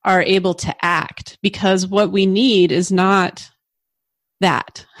are able to act, because what we need is not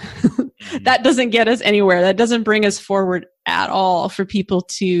that. That doesn't get us anywhere. That doesn't bring us forward at all, for people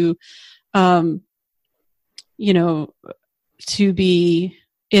to, to be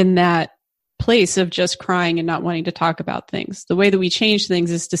in that place of just crying and not wanting to talk about things. The way that we change things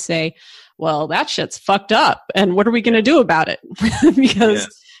is to say, well, that shit's fucked up, and what are we going to do about it? Because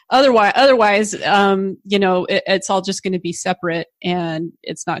otherwise, it's all just going to be separate, and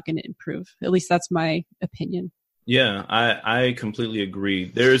it's not going to improve. At least that's my opinion. Yeah, I completely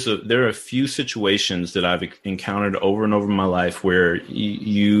agree. There are a few situations that I've encountered over and over in my life where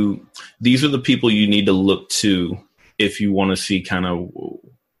these are the people you need to look to if you want to see kind of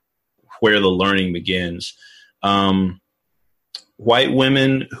where the learning begins. White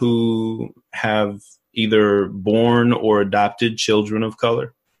women who have either born or adopted children of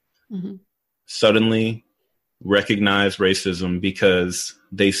color suddenly recognize racism because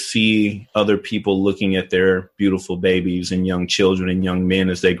they see other people looking at their beautiful babies and young children and young men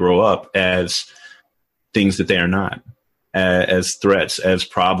as they grow up as things that they are not, as threats, as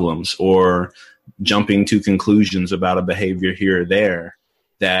problems, or jumping to conclusions about a behavior here or there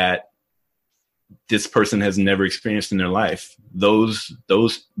that this person has never experienced in their life. Those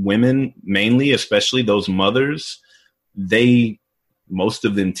women, mainly, especially those mothers, most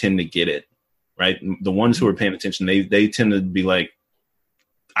of them tend to get it, right? The ones who are paying attention, they tend to be like,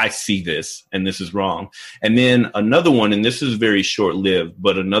 I see this and this is wrong. And then another one, and this is very short lived,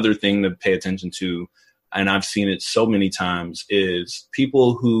 but another thing to pay attention to, and I've seen it so many times, is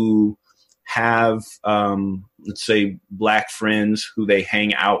people who have, let's say, Black friends who they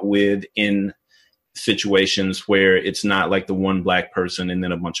hang out with in situations where it's not like the one Black person and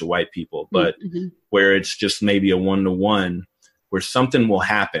then a bunch of white people, but where it's just maybe a one-to-one, where something will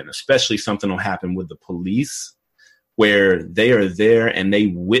happen, especially something will happen with the police, where they are there and they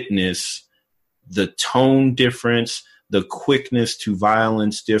witness the tone difference, the quickness to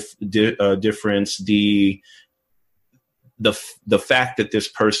violence difference, the fact that this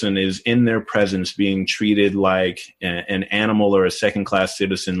person is in their presence being treated like an animal or a second-class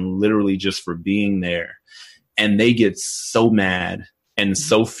citizen, literally just for being there. And they get so mad and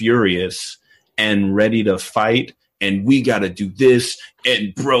so furious and ready to fight. And we got to do this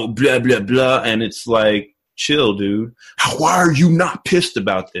and bro, blah, blah, blah. And it's like, chill, dude. Why are you not pissed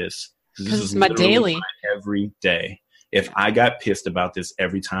about this? Because it's my daily. Every day. If I got pissed about this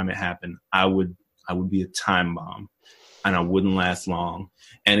every time it happened, I would be a time bomb. And I wouldn't last long.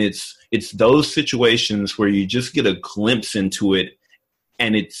 And it's those situations where you just get a glimpse into it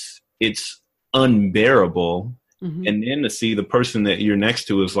and it's unbearable. And then to see the person that you're next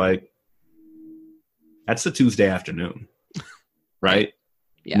to is like, that's a Tuesday afternoon, right?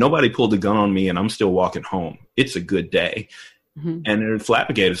 Yeah. Nobody pulled a gun on me and I'm still walking home. It's a good day. And they're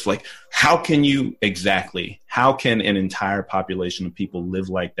flabbergasted. It's like, how can an entire population of people live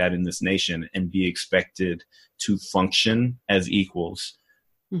like that in this nation and be expected to function as equals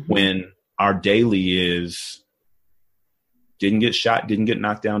when our daily is didn't get shot, didn't get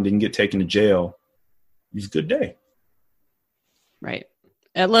knocked down, didn't get taken to jail? It's a good day. Right.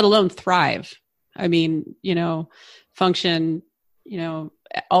 Let alone thrive. I mean, function,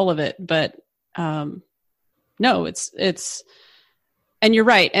 all of it. But no, it's, and you're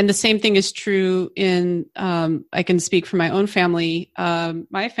right. And the same thing is true in, I can speak for my own family.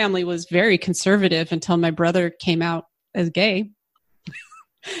 My family was very conservative until my brother came out as gay.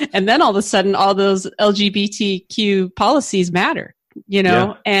 And then all of a sudden, all those LGBTQ policies matter,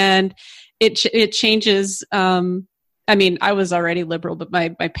 and it changes. I mean, I was already liberal, but my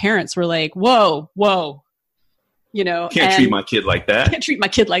parents were like, whoa, can't treat my kid like that. Can't treat my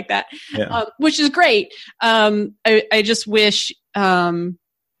kid like that, which is great. I just wish, that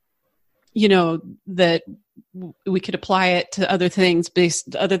we could apply it to other things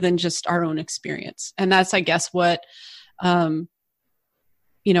based other than just our own experience. And that's, I guess, what, I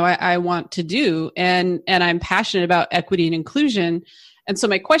want to do. And I'm passionate about equity and inclusion. And so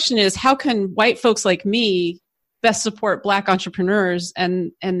my question is, how can white folks like me best support Black entrepreneurs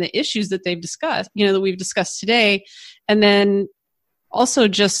and the issues that they've discussed, that we've discussed today, and then also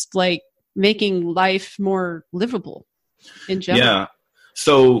just like making life more livable in general? Yeah.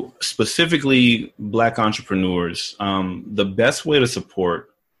 So specifically Black entrepreneurs, the best way to support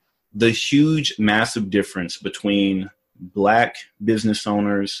the huge, massive difference between Black business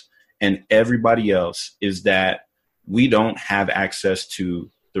owners and everybody else is that we don't have access to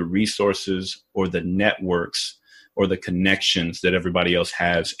the resources or the networks or the connections that everybody else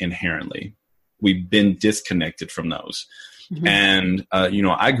has inherently. We've been disconnected from those. And,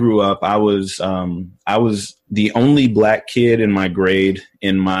 I grew up, I was the only Black kid in my grade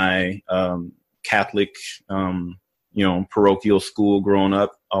in my Catholic, parochial school growing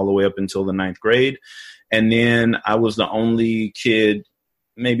up all the way up until the 9th grade. And then I was the only kid,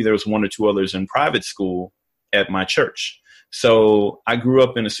 maybe there was one or two others in private school at my church. So I grew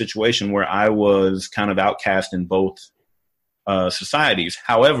up in a situation where I was kind of outcast in both societies.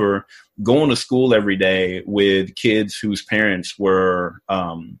 However, going to school every day with kids whose parents were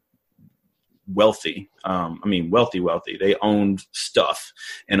wealthy. Wealthy. They owned stuff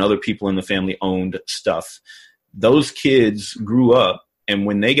and other people in the family owned stuff. Those kids grew up, and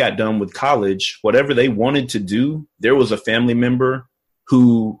when they got done with college, whatever they wanted to do, there was a family member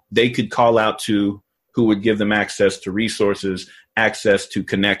who they could call out to, who would give them access to resources, access to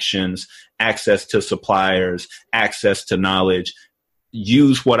connections, access to suppliers, access to knowledge.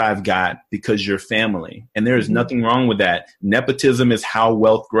 Use what I've got because you're family. And there is nothing wrong with that. Nepotism is how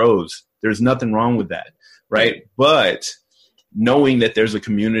wealth grows. There's nothing wrong with that, right? But knowing that there's a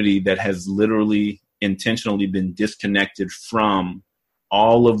community that has literally intentionally been disconnected from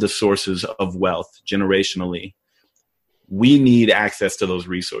all of the sources of wealth generationally, we need access to those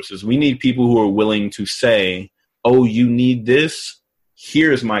resources. We need people who are willing to say, oh, you need this?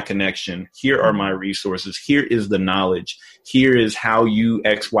 Here's my connection. Here are my resources. Here is the knowledge. Here is how you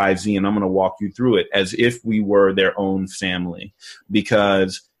X, Y, Z, and I'm going to walk you through it as if we were their own family,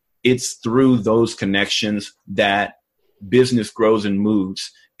 because it's through those connections that business grows and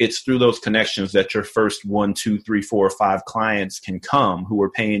moves. It's through those connections that your first 1, 2, 3, 4, 5 clients can come who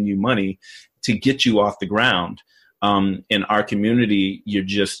are paying you money to get you off the ground. In our community,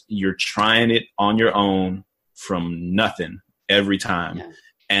 you're trying it on your own from nothing every time. Yeah.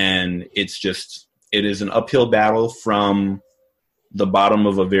 And it is an uphill battle from the bottom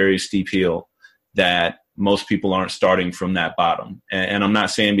of a very steep hill that most people aren't starting from that bottom. And I'm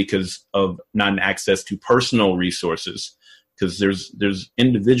not saying because of not access to personal resources, because there's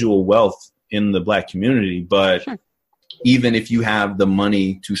individual wealth in the Black community, but sure. Even if you have the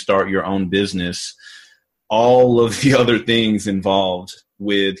money to start your own business, all of the other things involved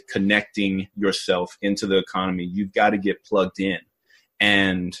with connecting yourself into the economy, you've got to get plugged in.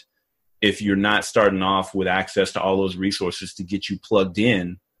 And if you're not starting off with access to all those resources to get you plugged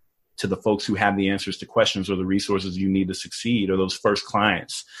in to the folks who have the answers to questions or the resources you need to succeed, or those first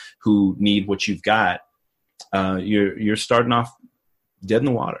clients who need what you've got, you're starting off dead in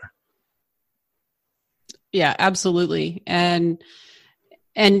the water. Yeah, absolutely. And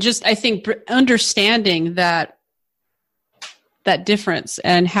just, I think understanding that difference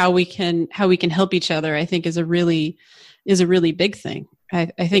and how we can help each other, I think is a really big thing. I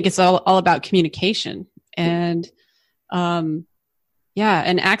think it's all about communication and, and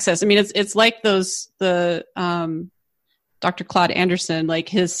access. I mean, it's like the Dr. Claude Anderson, like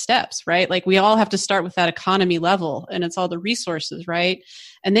his steps, right? Like we all have to start with that economy level, and it's all the resources, right?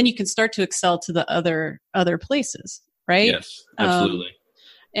 And then you can start to excel to the other places, right? Yes, absolutely.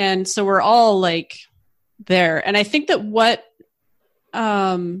 And so we're all like there. And I think that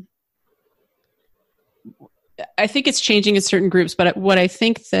I think it's changing in certain groups, but what I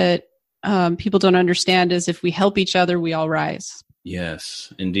think that people don't understand is if we help each other, we all rise.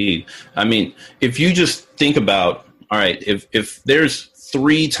 Yes, indeed. I mean, if you just think about, all right, if there's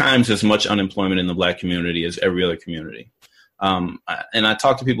 3 times as much unemployment in the Black community as every other community, and I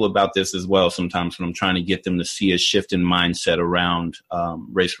talk to people about this as well sometimes when I'm trying to get them to see a shift in mindset around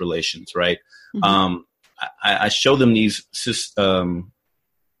race relations, right? Mm-hmm. I show them these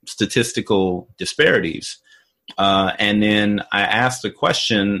statistical disparities. And then I ask the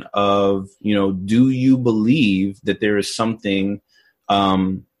question of, do you believe that there is something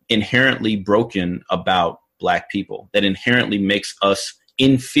inherently broken about Black people that inherently makes us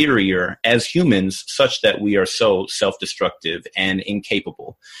inferior as humans such that we are so self-destructive and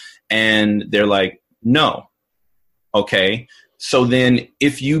incapable? And they're like, no. Okay. So then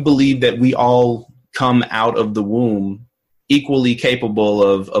if you believe that we all come out of the womb equally capable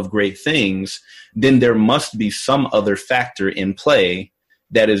of great things, then there must be some other factor in play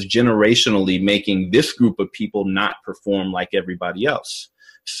that is generationally making this group of people not perform like everybody else.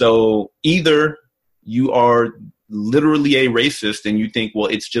 So either you are literally a racist and you think, well,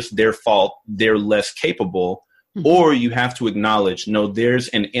 it's just their fault, they're less capable, mm-hmm. or you have to acknowledge, no, there's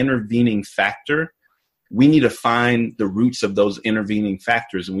an intervening factor. We need to find the roots of those intervening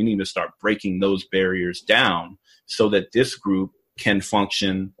factors, and we need to start breaking those barriers down so that this group can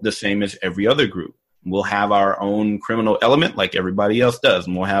function the same as every other group. We'll have our own criminal element like everybody else does,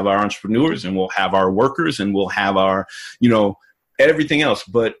 and we'll have our entrepreneurs, and we'll have our workers, and we'll have our, everything else.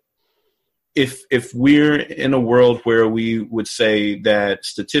 But if we're in a world where we would say that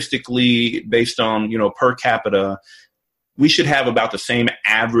statistically based on, per capita, we should have about the same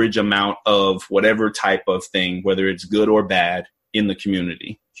average amount of whatever type of thing, whether it's good or bad, in the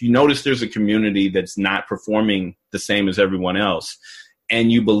community. If you notice there's a community that's not performing the same as everyone else,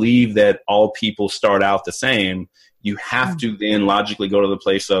 and you believe that all people start out the same, you have to then logically go to the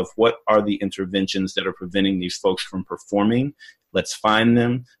place of what are the interventions that are preventing these folks from performing? Let's find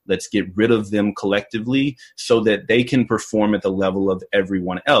them. Let's get rid of them collectively so that they can perform at the level of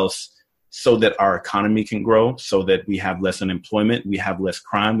everyone else, so that our economy can grow, so that we have less unemployment, we have less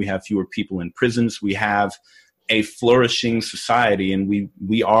crime, we have fewer people in prisons, we have a flourishing society, and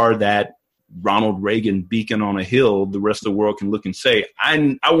we are that Ronald Reagan beacon on a hill the rest of the world can look and say,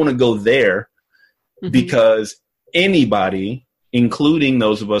 I want to go there, mm-hmm. because anybody, including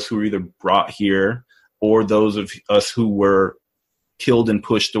those of us who were either brought here or those of us who were killed and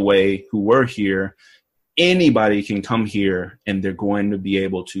pushed away who were here, anybody can come here and they're going to be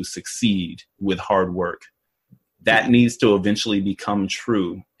able to succeed with hard work. That needs to eventually become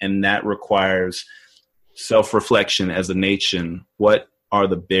true. And that requires self-reflection as a nation. What are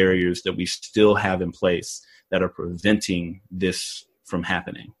the barriers that we still have in place that are preventing this from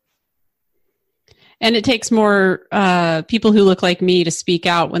happening. And it takes more people who look like me to speak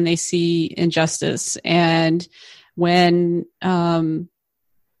out when they see injustice, and when when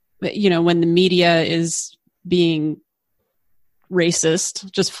the media is being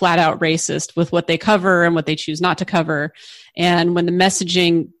racist, just flat out racist with what they cover and what they choose not to cover, and when the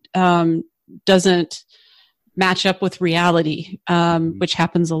messaging doesn't match up with reality, which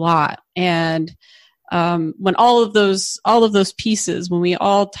happens a lot, and when all of those pieces, when we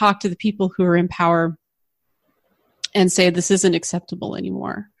all talk to the people who are in power and say, this isn't acceptable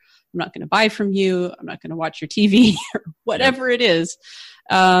anymore, I'm not going to buy from you, I'm not going to watch your TV, or whatever it is,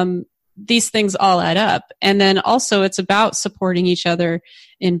 these things all add up. And then also it's about supporting each other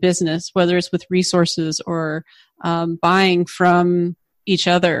in business, whether it's with resources or buying from each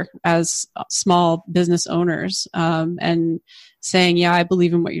other as small business owners, and saying, yeah, I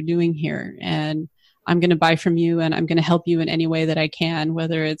believe in what you're doing here, and I'm going to buy from you, and I'm going to help you in any way that I can,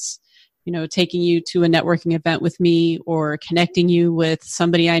 whether it's, taking you to a networking event with me, or connecting you with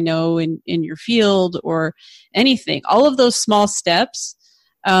somebody I know in your field, or anything. All of those small steps,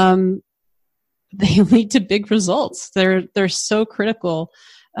 they lead to big results. They're so critical.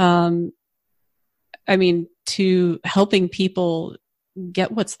 To helping people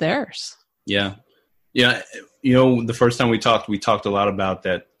get what's theirs. Yeah. Yeah. The first time we talked a lot about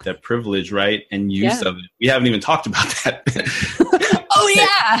that privilege, right? And use of it. We haven't even talked about that. Oh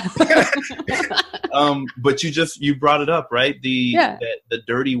yeah. But you brought it up, right? The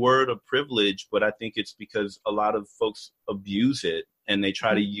dirty word of privilege, but I think it's because a lot of folks abuse it, and they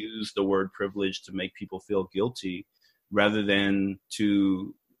try to use the word privilege to make people feel guilty rather than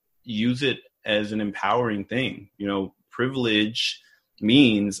to use it as an empowering thing. Privilege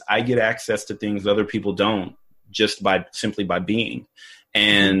means I get access to things other people don't, just simply by being.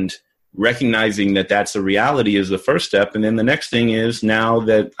 And recognizing that that's a reality is the first step. And then the next thing is, now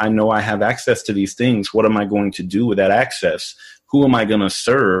that I know I have access to these things, what am I going to do with that access? Who am I going to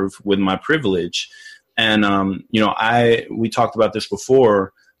serve with my privilege? And, we talked about this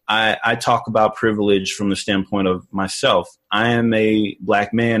before. I talk about privilege from the standpoint of myself. I am a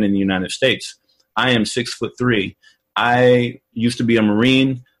Black man in the United States. I am 6'3". I used to be a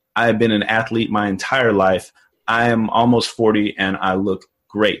Marine. I have been an athlete my entire life. I am almost 40 and I look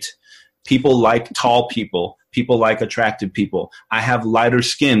great. People like tall people. People like attractive people. I have lighter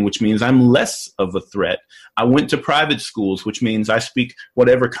skin, which means I'm less of a threat. I went to private schools, which means I speak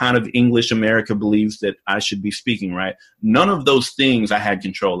whatever kind of English America believes that I should be speaking, right? None of those things I had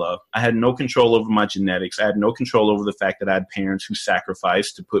control of. I had no control over my genetics. I had no control over the fact that I had parents who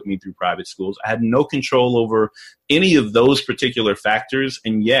sacrificed to put me through private schools. I had no control over any of those particular factors.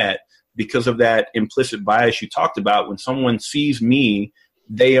 And yet, because of that implicit bias you talked about, when someone sees me,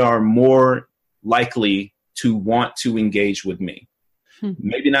 they are more likely to want to engage with me.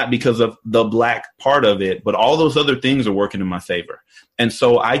 Maybe not because of the Black part of it, but all those other things are working in my favor. And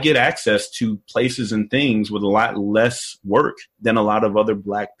so I get access to places and things with a lot less work than a lot of other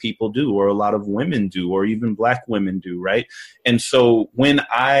Black people do, or a lot of women do, or even Black women do, right? And so when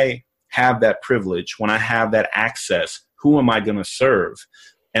I have that privilege, when I have that access, who am I going to serve?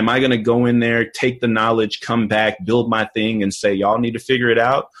 Am I going to go in there, take the knowledge, come back, build my thing, and say, y'all need to figure it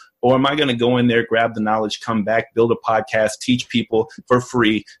out? Or am I going to go in there, grab the knowledge, come back, build a podcast, teach people for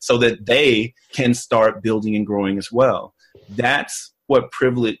free so that they can start building and growing as well? That's what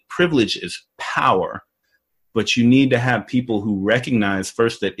privilege is, power. But you need to have people who recognize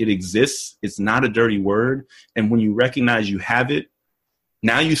first that it exists. It's not a dirty word. And when you recognize you have it,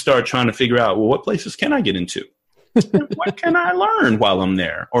 now you start trying to figure out, well, what places can I get into? What can I learn while I'm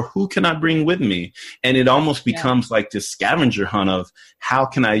there? Or who can I bring with me? And it almost becomes like this scavenger hunt of, how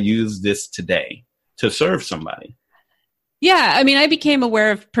can I use this today to serve somebody? Yeah. I mean, I became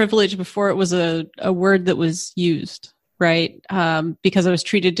aware of privilege before it was a word that was used, right? Because I was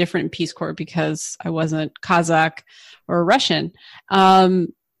treated different in Peace Corps because I wasn't Kazakh or Russian. But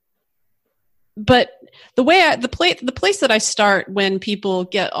the place that I start when people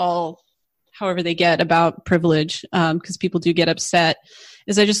get however they get about privilege, because people do get upset,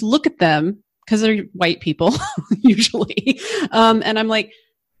 is I just look at them, because they're white people usually, and I'm like,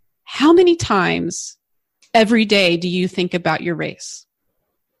 how many times every day do you think about your race?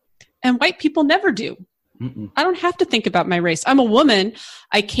 And white people never do. Mm-mm. I don't have to think about my race. I'm a woman.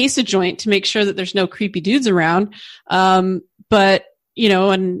 I case a joint to make sure that there's no creepy dudes around. But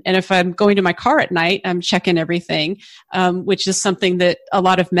and if I'm going to my car at night, I'm checking everything, which is something that a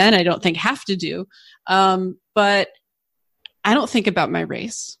lot of men I don't think have to do. But I don't think about my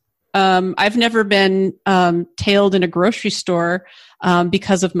race. I've never been tailed in a grocery store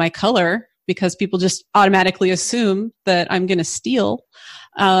because of my color. because people just automatically assume that I'm going to steal.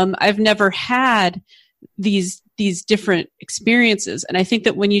 I've never had these different experiences. And I think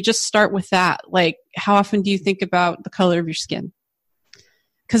that when you just start with that, like, how often do you think about the color of your skin?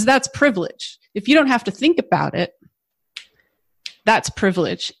 Because that's privilege. If you don't have to think about it, that's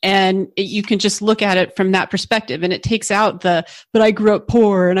privilege. And you can just look at it from that perspective. And it takes out but I grew up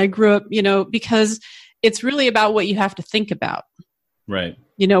poor and I grew up, because it's really about what you have to think about. Right.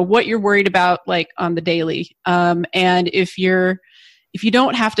 What you're worried about, like, on the daily. And if you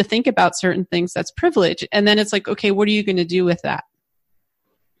don't have to think about certain things, that's privilege. And then it's like, okay, what are you going to do with that?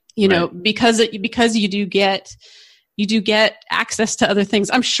 Right. Because you do get access to other things.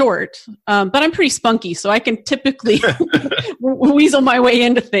 I'm short, but I'm pretty spunky, so I can typically weasel my way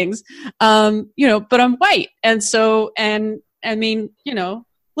into things. But I'm white. And so,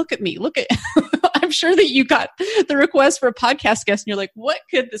 look at me, I'm sure that you got the request for a podcast guest and you're like, what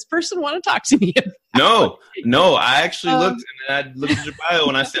could this person want to talk to me about? No, I actually looked and I looked at your bio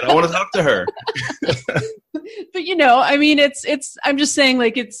and I said, I want to talk to her. But I'm just saying,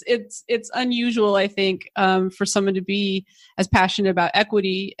 like, it's unusual, I think, for someone to be as passionate about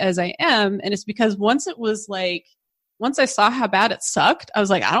equity as I am. And it's because once I saw how bad it sucked, I was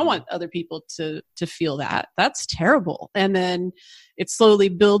like, I don't want other people to feel that. That's terrible. And then it's slowly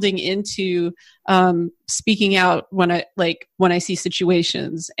building into speaking out when I see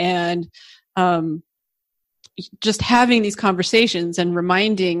situations, and just having these conversations and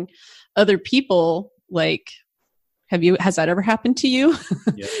reminding other people, like, has that ever happened to you?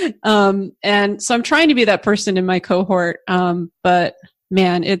 Yeah. And so I'm trying to be that person in my cohort. But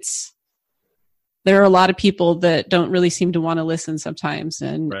man, there are a lot of people that don't really seem to want to listen sometimes.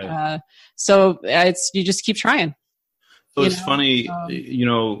 And right. So you just keep trying. So it's funny,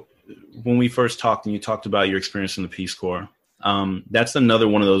 when we first talked and you talked about your experience in the Peace Corps, that's another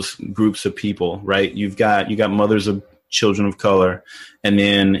one of those groups of people, right? You got mothers of children of color, and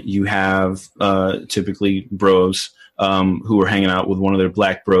then you have typically bros who are hanging out with one of their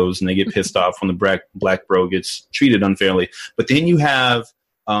black bros, and they get pissed off when the black bro gets treated unfairly. But then you have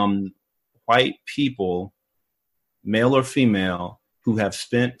white people, male or female, who have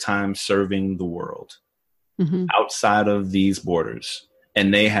spent time serving the world outside of these borders,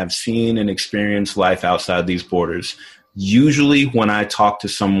 and they have seen and experienced life outside these borders. Usually when I talk to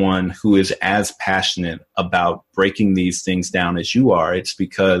someone who is as passionate about breaking these things down as you are, it's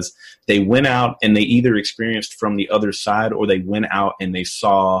because they went out and they either experienced from the other side, or they went out and they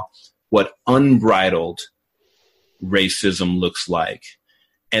saw what unbridled racism looks like.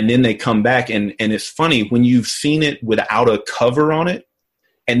 And then they come back, and it's funny when you've seen it without a cover on it,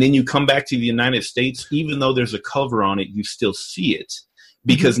 and then you come back to the United States, even though there's a cover on it, you still see it.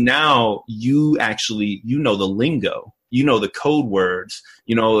 Because now you know the lingo, the code words.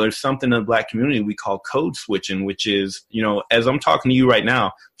 There's something in the Black community we call code switching, which is, as I'm talking to you right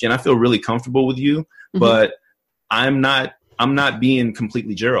now, Jen, I feel really comfortable with you, but I'm not being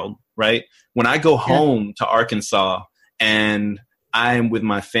completely Gerald, right? When I go home to Arkansas and I am with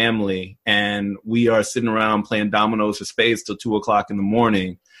my family and we are sitting around playing dominoes or spades till 2:00 in the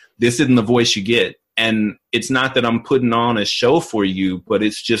morning, this isn't the voice you get. And it's not that I'm putting on a show for you, but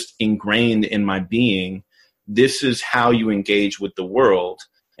it's just ingrained in my being. This is how you engage with the world.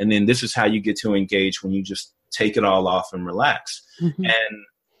 And then this is how you get to engage when you just take it all off and relax. And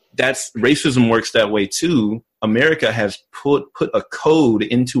racism works that way too. America has put a code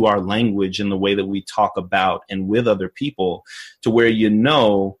into our language in the way that we talk about and with other people, to where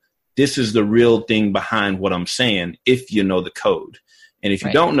this is the real thing behind what I'm saying, if you know the code. And if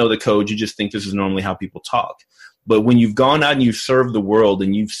you don't know the code, you just think this is normally how people talk. But when you've gone out and you've served the world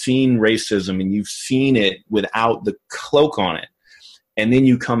and you've seen racism and you've seen it without the cloak on it, and then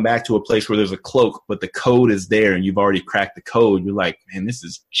you come back to a place where there's a cloak, but the code is there and you've already cracked the code, you're like, man, this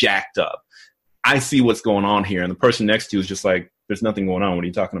is jacked up. I see what's going on here. And the person next to you is just like, there's nothing going on. What are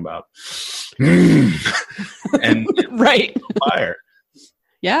you talking about? And right. Fire.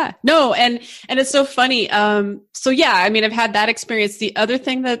 Yeah, no. And it's so funny. I've had that experience. The other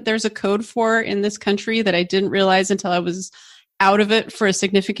thing that there's a code for in this country that I didn't realize until I was out of it for a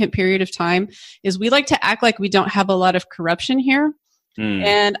significant period of time is we like to act like we don't have a lot of corruption here.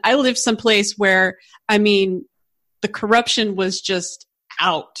 And I lived someplace where, the corruption was just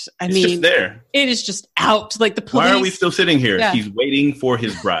out. It's just there. It is just out. Like the police. Why are we still sitting here? Yeah. He's waiting for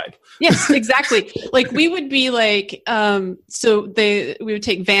his bride. Yes, exactly. Like we would be like, we would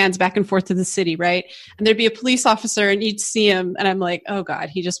take vans back and forth to the city, right? And there'd be a police officer and you'd see him and I'm like, oh God,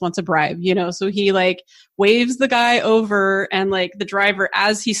 he just wants a bribe, So he like waves the guy over and like the driver,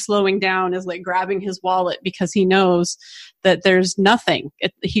 as he's slowing down, is like grabbing his wallet because he knows that there's nothing.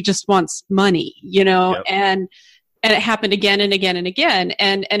 He just wants money, Yep. And it happened again and again and again.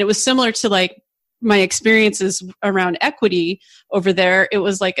 And it was similar to like my experiences around equity over there. It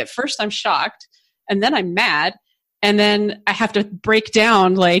was like, at first I'm shocked and then I'm mad. And then I have to break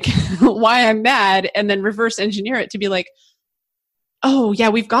down like why I'm mad and then reverse engineer it to be like, oh yeah,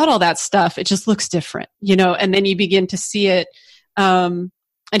 we've got all that stuff. It just looks different, and then you begin to see it, and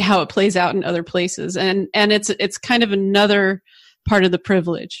how it plays out in other places. And it's kind of another part of the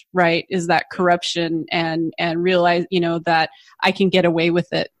privilege, right? Is that corruption and realize, that I can get away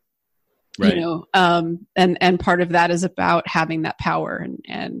with it. Right. And part of that is about having that power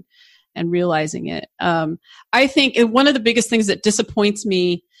and realizing it. I think one of the biggest things that disappoints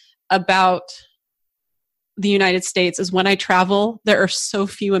me about the United States is when I travel, there are so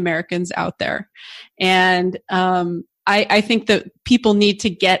few Americans out there. And I think that people need to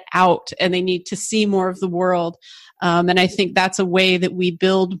get out and they need to see more of the world. And I think that's a way that we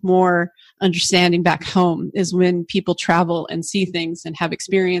build more understanding back home, is when people travel and see things and have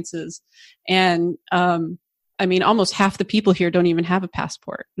experiences. And almost half the people here don't even have a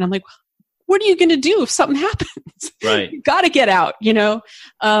passport. And I'm like, what are you going to do if something happens? Right. You got to get out,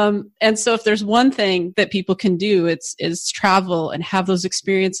 And so if there's one thing that people can do, is travel and have those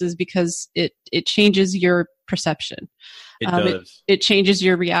experiences, because it changes your perception. It does. It changes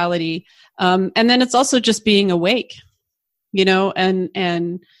your reality. And then it's also just being awake,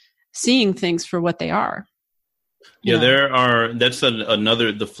 and seeing things for what they are. Yeah, that's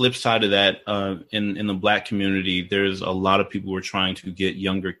the flip side of that. In the Black community, there's a lot of people who are trying to get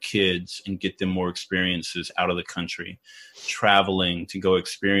younger kids and get them more experiences out of the country, traveling to go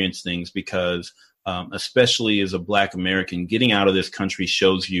experience things, because especially as a Black American, getting out of this country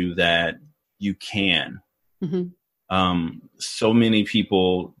shows you that you can. Mm-hmm. So many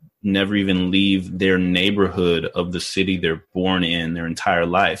people never even leave their neighborhood of the city they're born in their entire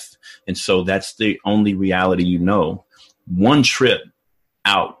life. And so that's the only reality. One trip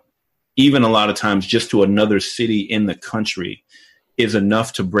out, even a lot of times just to another city in the country, is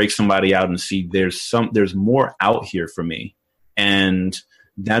enough to break somebody out and see there's more out here for me. And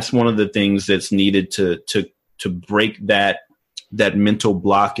that's one of the things that's needed to break that mental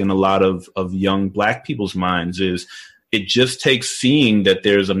block in a lot of young Black people's minds. Is it just takes seeing that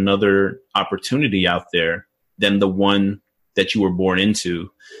there's another opportunity out there than the one that you were born into,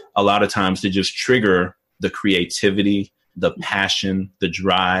 a lot of times, to just trigger the creativity, the passion, the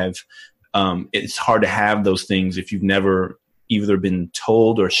drive. It's hard to have those things if you've never either been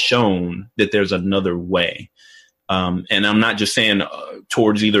told or shown that there's another way. And I'm not just saying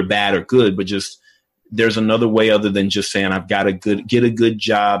towards either bad or good, but just there's another way other than just saying I've got to get a good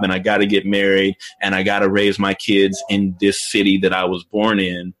job and I got to get married and I got to raise my kids in this city that I was born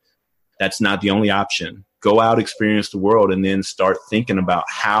in. That's not the only option. Go out, experience the world, and then start thinking about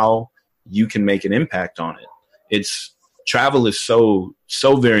how you can make an impact on it. Travel is so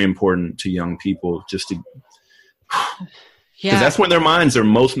very important to young people, just to, because that's when their minds are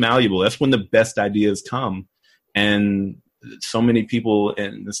most malleable. That's when the best ideas come. And so many people,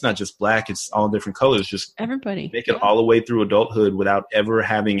 and it's not just Black, it's all different colors, just everybody make it all the way through adulthood without ever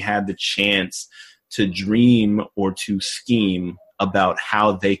having had the chance to dream or to scheme about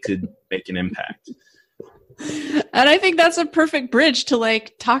how they could make an impact. And I think that's a perfect bridge to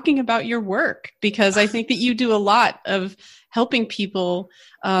like talking about your work, because I think that you do a lot of helping people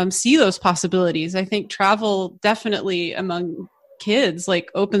see those possibilities. I think travel definitely among kids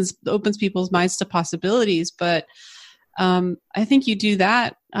like opens people's minds to possibilities, but I think you do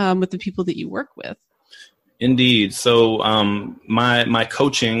that with the people that you work with. Indeed. So my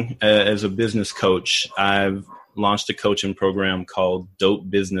coaching as a business coach, I've launched a coaching program called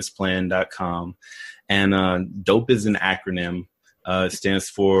dopebusinessplan.com. And DOPE is an acronym. It stands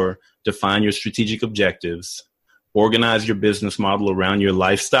for Define Your Strategic Objectives, Organize Your Business Model Around Your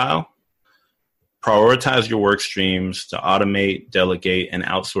Lifestyle, Prioritize Your work streams to automate, delegate, and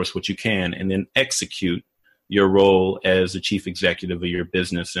outsource what you can, and then execute your role as the chief executive of your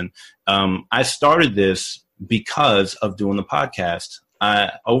business. And I started this because of doing the podcast.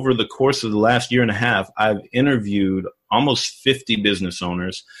 Over the course of the last year and a half, I've interviewed almost 50 business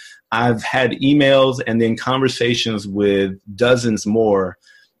owners. I've had emails and then conversations with dozens more,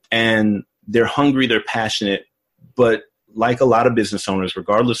 and they're hungry, they're passionate, but like a lot of business owners,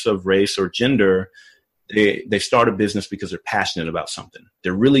 regardless of race or gender, they start a business because they're passionate about something.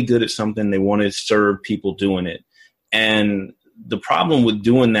 They're really good at something. They want to serve people doing it. And the problem with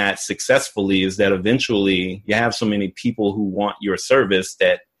doing that successfully is that eventually you have so many people who want your service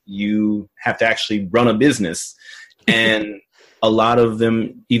that you have to actually run a business. And a lot of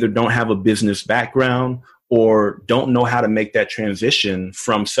them either don't have a business background or don't know how to make that transition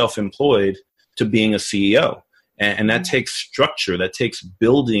from self-employed to being a CEO. And that takes structure, that takes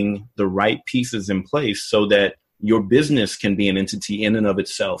building the right pieces in place so that your business can be an entity in and of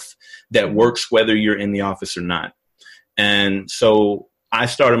itself that works whether you're in the office or not. And so I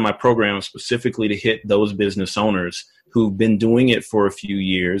started my program specifically to hit those business owners who've been doing it for a few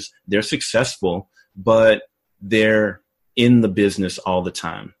years. They're successful, but they're in the business all the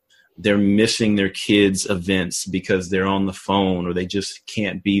time. They're missing their kids' events because they're on the phone or they just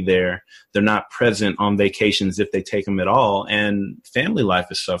can't be there. They're not present on vacations if they take them at all. And family life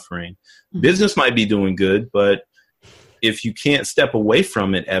is suffering. Mm-hmm. Business might be doing good, but if you can't step away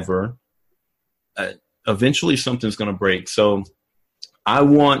from it ever, eventually something's going to break. So I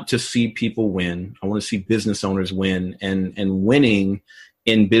want to see people win. I want to see business owners win. And winning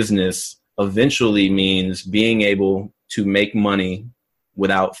in business eventually means being able to make money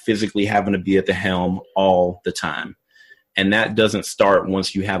without physically having to be at the helm all the time. And that doesn't start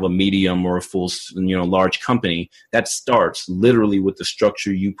once you have a medium or a full, large company. That starts literally with the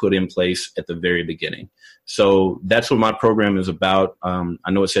structure you put in place at the very beginning. So that's what my program is about.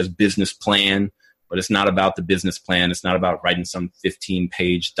 I know it says business plan, but it's not about the business plan. It's not about writing some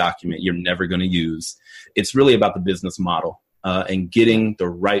 15-page document you're never going to use. It's really about the business model and getting the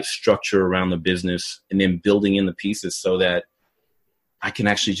right structure around the business and then building in the pieces so that I can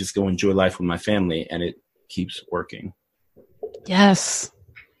actually just go enjoy life with my family and it keeps working. Yes.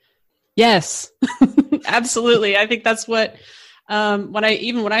 Absolutely. I think that's what, when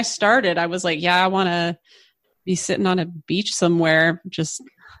I started, I was like, I want to be sitting on a beach somewhere, just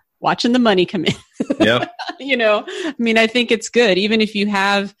watching the money come in. Yep. I think it's good. Even if you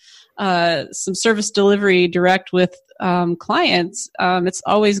have some service delivery direct with clients, it's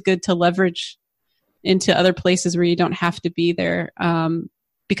always good to leverage into other places where you don't have to be there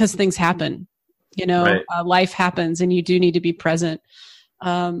because things happen, right. Life happens and you do need to be present,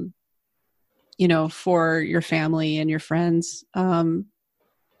 for your family and your friends. Well,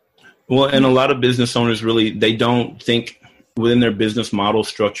 and a lot of business owners really, they don't think within their business model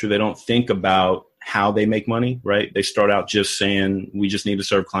structure, they don't think about how they make money, right? They start out just saying, we just need to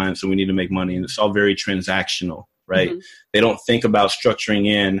serve clients and we need to make money. And it's all very transactional. Right? Mm-hmm. They don't think about structuring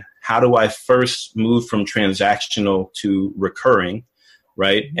in, how do I first move from transactional to recurring,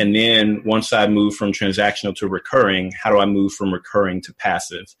 right? Mm-hmm. And then once I move from transactional to recurring, how do I move from recurring to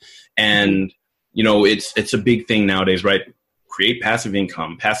passive? And, it's a big thing nowadays, right? Create passive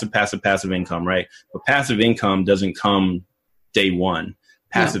income, passive income, right? But passive income doesn't come day one.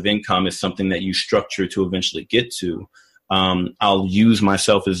 Passive income is something that you structure to eventually get to. I'll use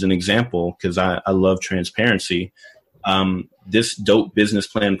myself as an example because I love transparency. This Dope Business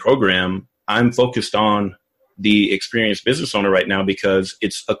Plan program, I'm focused on the experienced business owner right now because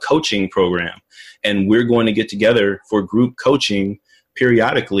it's a coaching program. And we're going to get together for group coaching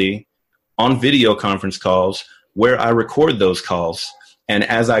periodically on video conference calls where I record those calls. And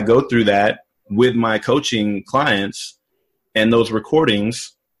as I go through that with my coaching clients and those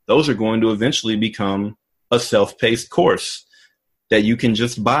recordings, those are going to eventually become a self-paced course that you can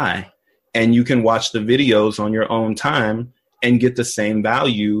just buy and you can watch the videos on your own time and get the same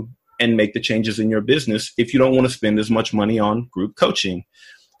value and make the changes in your business if you don't want to spend as much money on group coaching.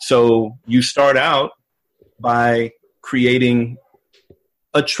 So you start out by creating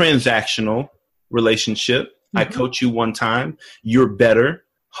a transactional relationship. Mm-hmm. I coach you one time, you're better.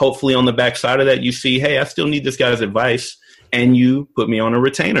 Hopefully on the backside of that, you see, hey, I still need this guy's advice, and you put me on a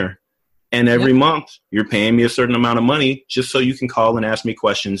retainer. And every month you're paying me a certain amount of money just so you can call and ask me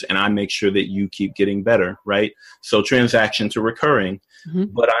questions and I make sure that you keep getting better, right? So transaction to recurring,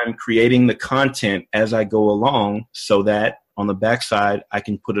 but I'm creating the content as I go along so that on the backside, I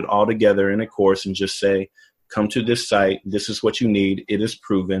can put it all together in a course and just say, come to this site. This is what you need. It is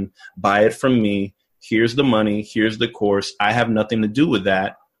proven. Buy it from me. Here's the money. Here's the course. I have nothing to do with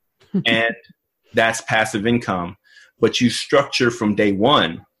that. And that's passive income. But you structure from day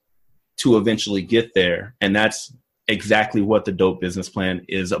one to eventually get there. And that's exactly what the Dope Business Plan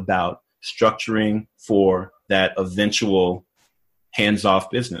is about, structuring for that eventual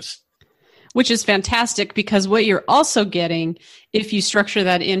hands-off business. Which is fantastic because what you're also getting, if you structure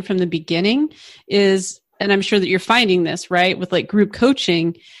that in from the beginning, is, and I'm sure that you're finding this, right, with like group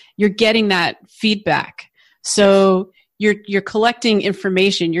coaching, you're getting that feedback. So you're collecting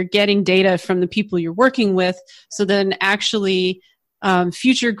information, you're getting data from the people you're working with. So then actually,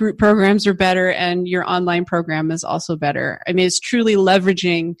 future group programs are better, and your online program is also better. I mean, it's truly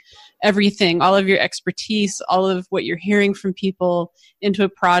leveraging everything, all of your expertise, all of what you're hearing from people into a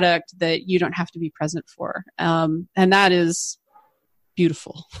product that you don't have to be present for. And that is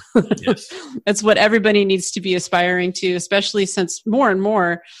beautiful. Yes. That's what everybody needs to be aspiring to, especially since more and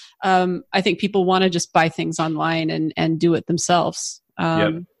more, I think people want to just buy things online and do it themselves.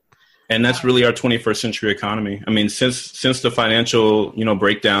 Yep. And that's really our 21st century economy. I mean, since the financial,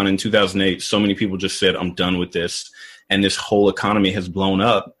 breakdown in 2008, so many people just said, I'm done with this. And this whole economy has blown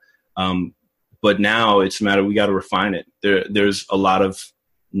up. But now it's a matter, we got to refine it. There's a lot of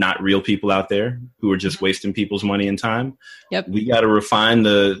not real people out there who are just wasting people's money and time. Yep. We got to refine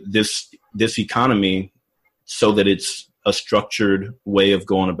this economy so that it's a structured way of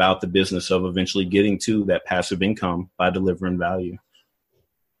going about the business of eventually getting to that passive income by delivering value.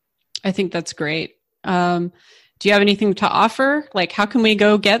 I think that's great. Do you have anything to offer? Like, how can we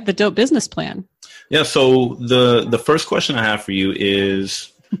go get the Dope Business Plan? Yeah. So the first question I have for you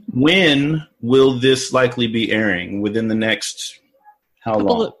is, when will this likely be airing? Within the next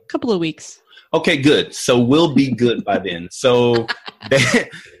long? Couple of weeks. Okay, good. So we'll be good by then. So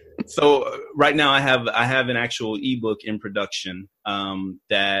right now I have an actual ebook in production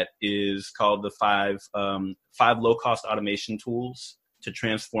that is called the five low cost automation tools to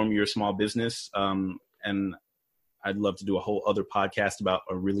transform your small business. And I'd love to do a whole other podcast about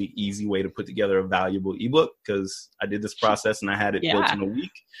a really easy way to put together a valuable ebook, because I did this process and I had it built in a week.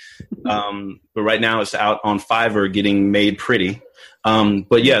 But right now it's out on Fiverr getting made pretty.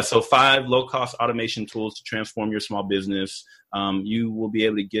 But yeah, so 5 low-cost automation tools to transform your small business. You will be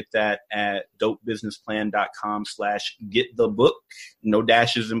able to get that at dopebusinessplan.com/get the book. No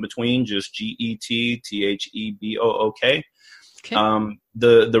dashes in between, just GETTHEBOOK. Okay.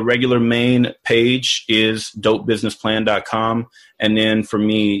 The regular main page is dopebusinessplan.com. And then for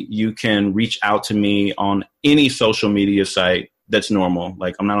me, you can reach out to me on any social media site that's normal.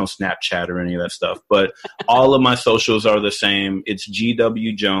 Like, I'm not on Snapchat or any of that stuff, but all of my socials are the same. It's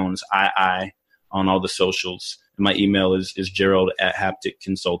GW Jones II on all the socials. And my email is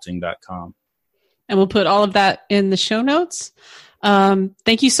gerald@hapticconsulting.com. And we'll put all of that in the show notes.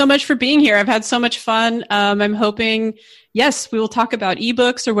 Thank you so much for being here. I've had so much fun. I'm hoping, yes, we will talk about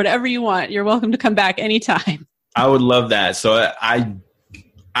ebooks or whatever you want. You're welcome to come back anytime. I would love that. So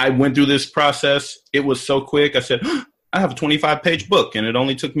I went through this process. It was so quick. I said, I have a 25-page book and it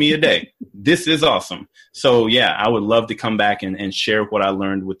only took me a day. This is awesome. So yeah, I would love to come back and share what I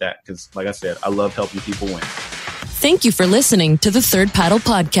learned with that. Because like I said, I love helping people win. Thank you for listening to the Third Paddle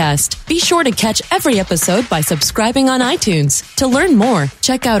Podcast. Be sure to catch every episode by subscribing on iTunes. To learn more,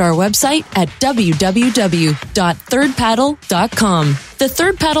 check out our website at www.thirdpaddle.com. The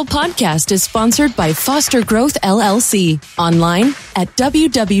Third Paddle Podcast is sponsored by Foster Growth LLC. Online at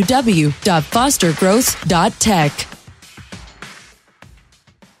www.fostergrowth.tech.